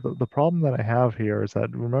possible. But the problem that I have here is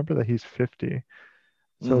that remember that he's 50.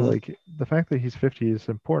 So like the fact that he's 50 is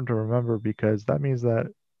important to remember, because that means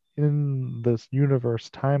that in this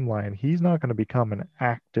universe timeline, he's not going to become an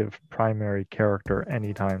active primary character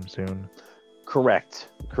anytime soon. Correct.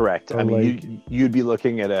 So I mean, you'd be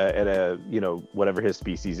looking at a whatever his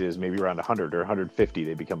species is, maybe around 100 or 150,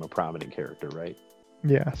 they become a prominent character, right?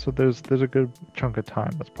 Yeah. So there's a good chunk of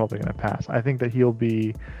time that's probably going to pass. I think that he'll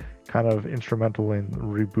be kind of instrumental in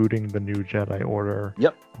rebooting the new Jedi Order.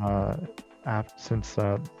 Yep. Since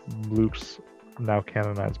Luke's now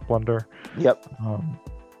canonized blunder. Yep.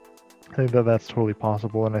 I think that's totally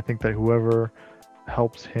possible, and I think that whoever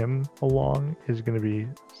helps him along is going to be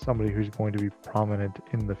somebody who's going to be prominent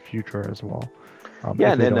in the future as well. And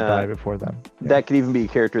then don't die before them. That could even be a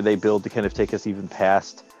character they build to kind of take us even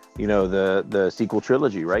past, the sequel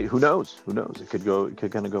trilogy, right? Who knows? It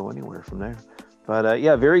could kind of go anywhere from there. But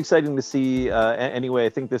very exciting to see. Anyway, I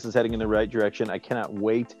think this is heading in the right direction. I cannot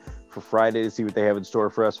wait for Friday to see what they have in store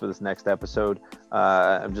for us for this next episode.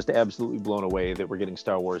 I'm just absolutely blown away that we're getting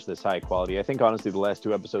Star Wars this high quality. I think honestly the last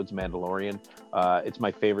 2 episodes, Mandalorian, it's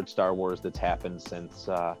my favorite Star Wars that's happened since,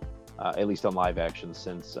 at least on live action,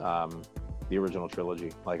 since the original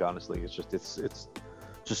trilogy. Like honestly, it's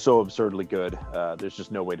just so absurdly good. There's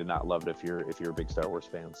just no way to not love it if you're a big Star Wars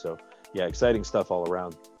fan. So yeah, exciting stuff all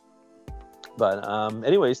around. But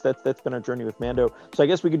anyways, that's been our journey with Mando. So I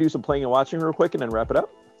guess we could do some playing and watching real quick and then wrap it up.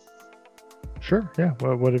 Sure, yeah.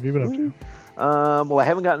 Well, what have you been up to? Well, I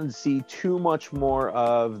haven't gotten to see too much more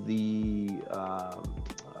of the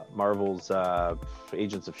Marvel's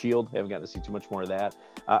Agents of S.H.I.E.L.D. I haven't gotten to see too much more of that.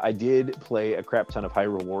 I did play a crap ton of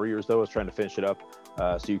Hyrule Warriors, though. I was trying to finish it up,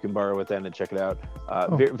 so you can borrow it then and check it out.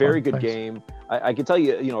 Very good game. I can tell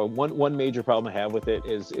you, one major problem I have with it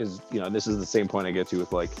is and this is the same point I get to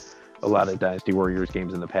with like a lot of Dynasty Warriors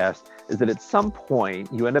games in the past, is that at some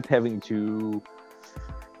point you end up having to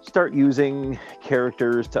start using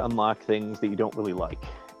characters to unlock things that you don't really like,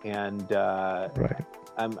 and Right.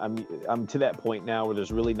 I'm to that point now where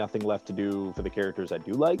there's really nothing left to do for the characters I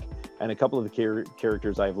do like, and a couple of the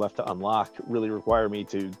characters I have left to unlock really require me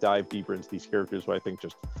to dive deeper into these characters who I think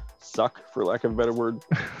just suck, for lack of a better word.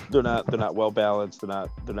 They're not well balanced.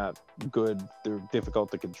 They're not good. They're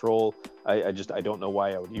difficult to control. I don't know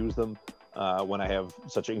why I would use them when I have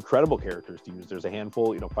such incredible characters to use. There's a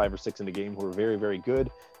handful, 5 or 6 in the game who are very, very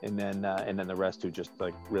good, and then the rest who just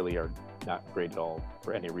like really are not great at all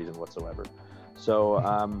for any reason whatsoever.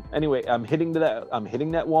 So anyway, I'm hitting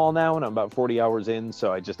that wall now, and I'm about 40 hours in.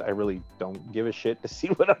 So I really don't give a shit to see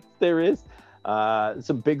what else there is.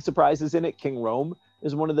 Some big surprises in it. King Rome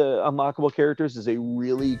is one of the unlockable characters. Is a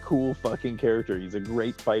really cool fucking character. He's a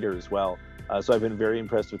great fighter as well. So I've been very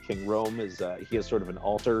impressed with King Rome. He has sort of an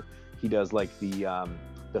altar. He does like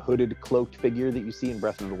the hooded cloaked figure that you see in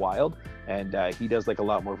Breath of the Wild, and he does like a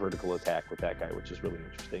lot more vertical attack with that guy, which is really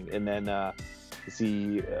interesting. And then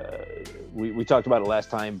we talked about it last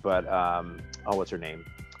time, but what's her name?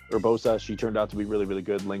 Urbosa. She turned out to be really, really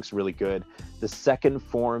good. Link's really good. The second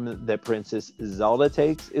form that Princess Zelda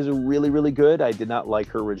takes is really, really good. I did not like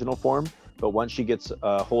her original form, but once she gets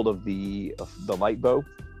hold of the light bow,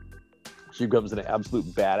 she becomes an absolute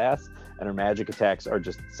badass, and her magic attacks are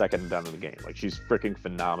just second down in the game. Like, she's freaking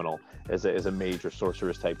phenomenal as a major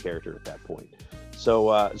sorceress type character at that point.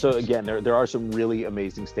 So again, there are some really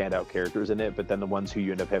amazing standout characters in it, but then the ones who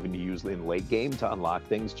you end up having to use in late game to unlock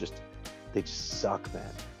things they just suck, man.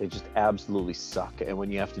 They just absolutely suck. And when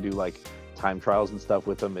you have to do like time trials and stuff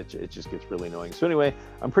with them, it just gets really annoying. So anyway,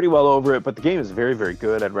 I'm pretty well over it, but the game is very, very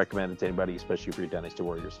good. I'd recommend it to anybody, especially if you're a Dynasty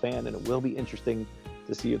Warriors fan, and it will be interesting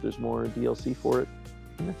to see if there's more DLC for it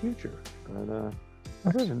in the future. But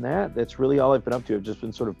other than that, that's really all I've been up to. I've just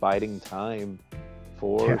been sort of biding time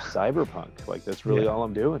for Cyberpunk. Like, that's really all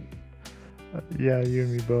I'm doing. Yeah, you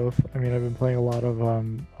and me both. I mean, I've been playing a lot of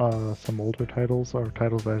some older titles, or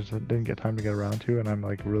titles that I just didn't get time to get around to, and I'm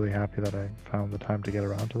like really happy that I found the time to get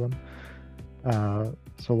around to them.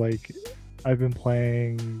 So like, I've been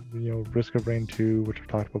playing, Risk of Rain 2, which I've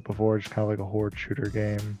talked about before, just kind of like a horde shooter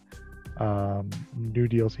game. New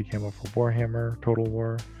DLC came out for Warhammer Total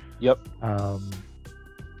War. Yep. But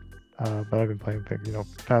I've been playing things,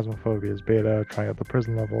 Phasmophobia's beta, trying out the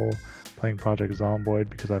prison level, playing Project Zomboid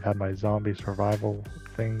because I've had my zombie survival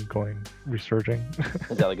thing resurging.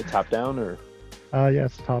 Is that like a top-down or? Yeah,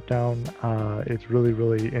 it's top-down. It's really,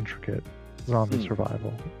 really intricate zombie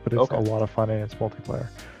survival, but it's a lot of fun and it's multiplayer.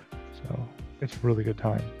 So it's a really good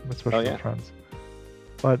time, especially with friends.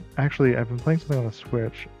 But actually, I've been playing something on the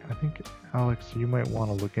Switch. I think, Alex, you might want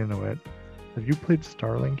to look into it. Have you played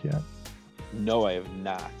Starlink yet? No, I have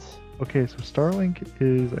not. Okay, so Starlink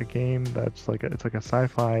is a game that's it's like a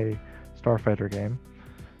sci-fi starfighter game.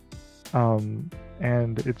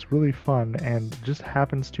 And it's really fun, and just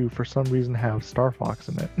happens to, for some reason, have Star Fox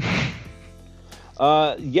in it.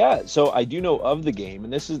 Yeah, so I do know of the game,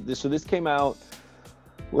 and this came out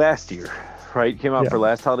last year, right? Came out for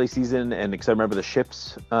last holiday season, and because I remember the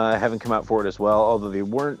ships haven't come out for it as well, although they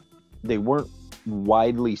weren't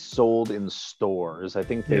widely sold in stores. I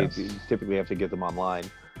think they typically have to get them online.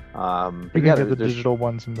 You can get the digital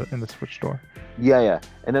ones in the Switch store. Yeah,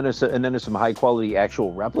 and then there's some high quality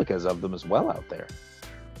actual replicas of them as well out there.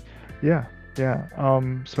 Yeah.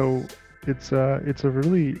 So it's a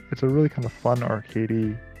really kind of fun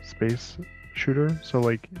arcadey space shooter. So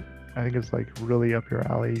like, I think it's like really up your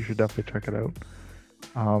alley. You should definitely check it out.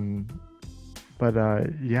 But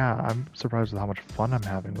I'm surprised with how much fun I'm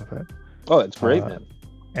having with it. Oh, it's great, man.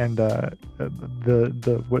 And the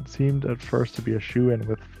what seemed at first to be a shoe-in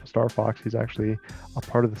with Star Fox, he's actually a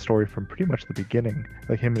part of the story from pretty much the beginning.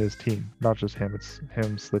 Like, him and his team, not just him. It's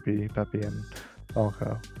him, Slippy, Peppy, and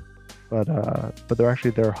Falco. But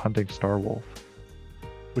they're hunting Starwolf,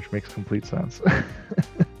 which makes complete sense.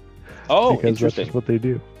 Oh, because interesting. That's just what they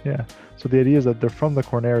do. Yeah. So the idea is that they're from the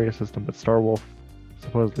Corneria system, but Starwolf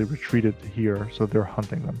supposedly retreated here, so they're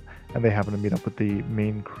hunting them, and they happen to meet up with the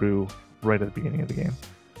main crew right at the beginning of the game.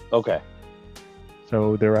 Okay.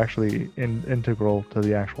 So they're actually integral to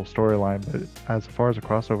the actual storyline. But as far as a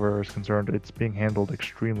crossover is concerned, it's being handled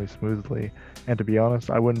extremely smoothly. And to be honest,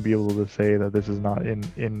 I wouldn't be able to say that this is not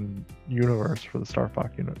in universe for the Star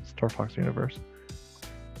Fox universe.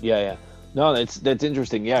 Yeah. No, that's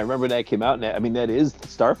interesting. Yeah, I remember that came out, and I mean that is the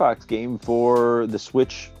Star Fox game for the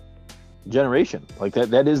Switch generation. Like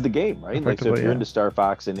that is the game, right? Like, so if you're into Star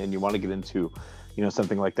Fox and you want to get into,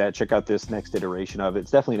 something like that, check out this next iteration of it.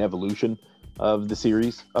 It's definitely an evolution of the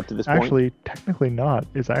series up to this point. Actually, technically not.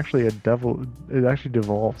 It's actually it actually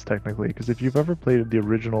devolves technically, because if you've ever played the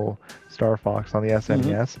original Star Fox on the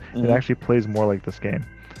SNES, it actually plays more like this game.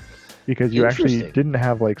 Because you actually didn't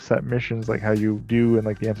have like set missions like how you do in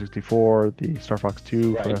like the N64, the Star Fox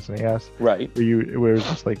 2 for SNES, right? Where it was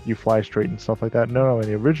just like you fly straight and stuff like that. No, in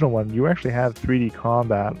the original one, you actually had 3D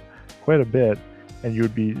combat quite a bit, and you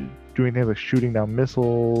would be doing things like shooting down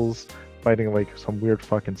missiles, fighting like some weird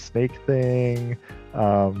fucking snake thing.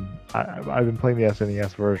 I've been playing the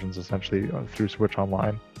SNES versions essentially through Switch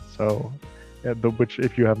Online, so. Yeah, which,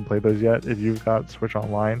 if you haven't played those yet, if you've got Switch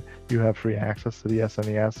Online, you have free access to the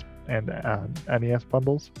SNES and NES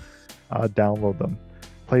bundles. Download them.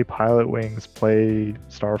 Play Pilot Wings, play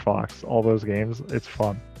Star Fox, all those games. It's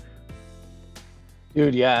fun.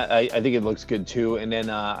 Dude, yeah, I think it looks good too. And then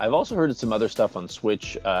I've also heard of some other stuff on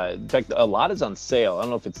Switch. In fact, a lot is on sale. I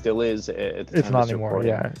don't know if it still is at the time. It's not anymore,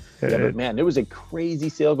 yeah. But man, there was a crazy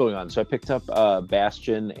sale going on. So I picked up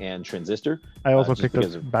Bastion and Transistor. I also picked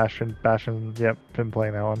up Bastion. Yep, been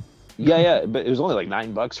paying that one. Yeah, but it was only like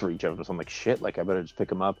 $9 for each of them. So I'm like, shit, like I better just pick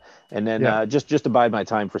them up. And then just to bide my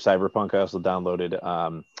time for Cyberpunk, I also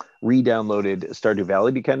re-downloaded Stardew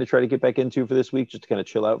Valley to kind of try to get back into for this week, just to kind of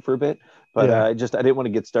chill out for a bit. But I didn't want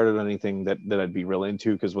to get started on anything that I'd be real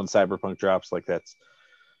into, because when Cyberpunk drops, like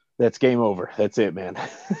that's game over. That's it, man.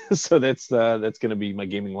 So that's gonna be my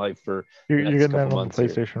gaming life for you're getting that on the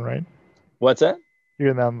PlayStation, here. Right? What's that? You're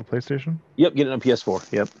getting that on the PlayStation? Yep, getting it on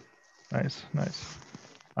PS4. Yep. Nice.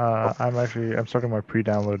 I'm starting my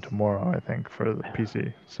pre-download tomorrow, I think, for the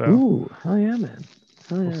PC. So. Ooh, hell yeah, man.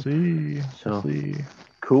 We'll see.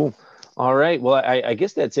 Cool. All right. Well, I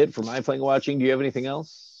guess that's it for my playing and watching. Do you have anything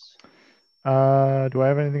else? Do I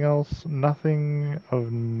have anything else? Nothing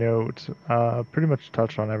of note. Pretty much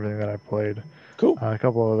touched on everything that I played. Cool. A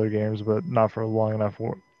couple of other games, but not for long enough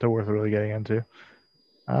to worth really getting into.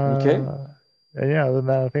 Okay. And yeah, other than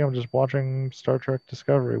that, I think I'm just watching Star Trek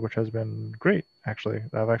Discovery, which has been great, actually.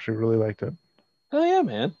 I've actually really liked it. Oh yeah,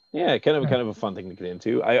 man. Yeah, kind of a fun thing to get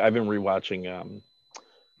into. I've been rewatching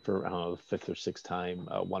for I don't know, the fifth or sixth time,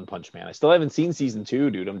 One Punch Man. I still haven't seen season 2,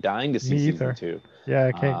 dude. I'm dying to see season 2. Yeah,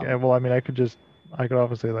 I can't. Well, I mean, I could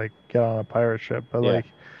obviously like get on a pirate ship, but like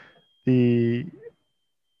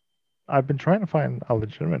I've been trying to find a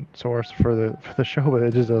legitimate source for the show, but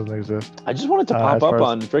it just doesn't exist. I just want it to pop up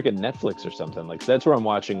on freaking Netflix or something. Like that's where I'm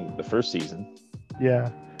watching the first season.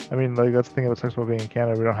 Yeah, I mean, like that's the thing that sucks about being in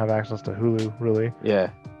Canada. We don't have access to Hulu, really. Yeah.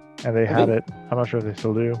 And they had it. I'm not sure if they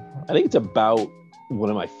still do. I think it's about one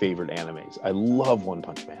of my favorite animes. I love One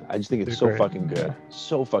Punch Man. I just think it's so great. Fucking good. Yeah.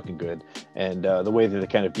 So fucking good. And the way that they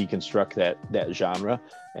kind of deconstruct that genre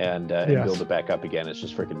and build it back up again, it's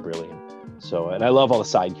just freaking brilliant. So, and I love all the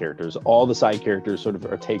side characters. All the side characters sort of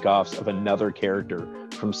are takeoffs of another character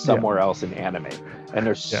from somewhere else in anime. And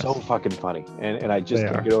they're so fucking funny. And I just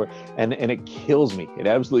can't get over it. And it kills me. It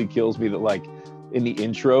absolutely kills me that like in the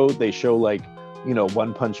intro, they show like, you know,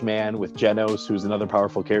 One Punch Man with Genos, who's another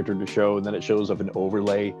powerful character to show, and then it shows of an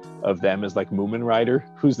overlay of them as like Moomin Rider,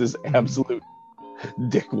 who's this absolute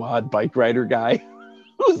dickwad bike rider guy.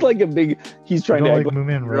 Who's like he's trying to act like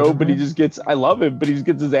Moomin Rider, but he just gets, I love him, but he just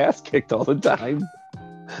gets his ass kicked all the time.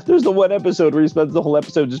 There's the one episode where he spends the whole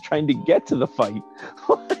episode just trying to get to the fight.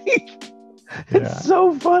 It's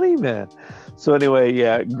so funny, man. So anyway,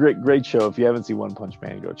 yeah, great show. If you haven't seen One Punch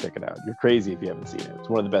Man, go check it out. You're crazy if you haven't seen it. It's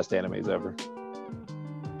one of the best animes ever.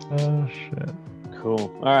 Oh shit.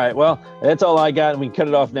 Cool. All right. Well, that's all I got. We can cut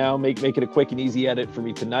it off now. Make it a quick and easy edit for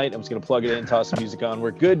me tonight. I'm just gonna plug it in, toss some music on.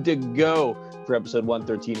 We're good to go for episode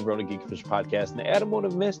 113 of Ronan Geek Official Podcast. And Adam won't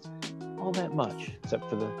have missed all that much, except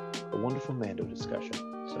for the wonderful Mando discussion.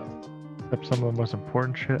 So except some of the most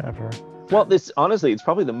important shit ever. Well, honestly, it's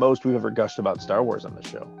probably the most we've ever gushed about Star Wars on the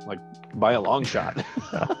show, like by a long shot.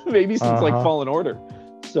 Maybe since like Fallen Order.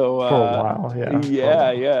 So for a while,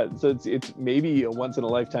 yeah. So it's maybe a once in a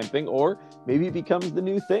lifetime thing, or maybe it becomes the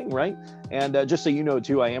new thing, right? And just so you know,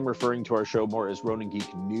 too, I am referring to our show more as Ronan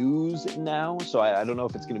Geek News now. So I don't know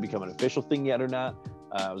if it's going to become an official thing yet or not.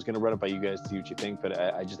 I was going to run it by you guys to see what you think, but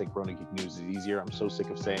I just think Ronan Geek News is easier. I'm so sick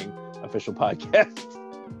of saying official podcast.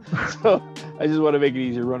 So I just want to make it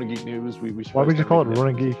easier. Ronan Geek News. Why would you call it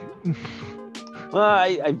Ronan Geek? Well,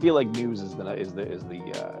 I feel like news is the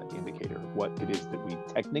indicator of what it is that we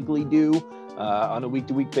technically do on a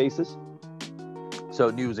week-to-week basis. So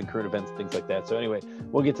news and current events, things like that. So anyway,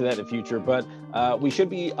 we'll get to that in the future. But we should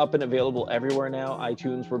be up and available everywhere now.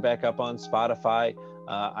 iTunes, we're back up on Spotify,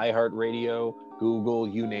 iHeartRadio, Google,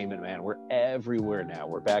 you name it, man. We're everywhere now.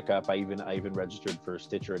 We're back up. I even registered for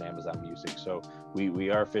Stitcher and Amazon Music. So we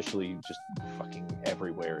are officially just fucking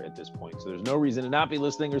everywhere at this point. So there's no reason to not be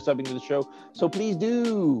listening or subbing to the show. So please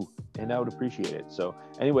do, and I would appreciate it. So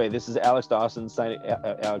anyway, this is Alex Dawson signing.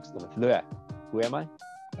 Who am I?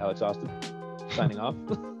 Alex Austin signing off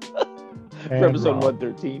for episode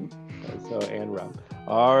 113. So and Rob.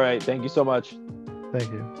 All right. Thank you so much.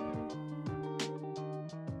 Thank you.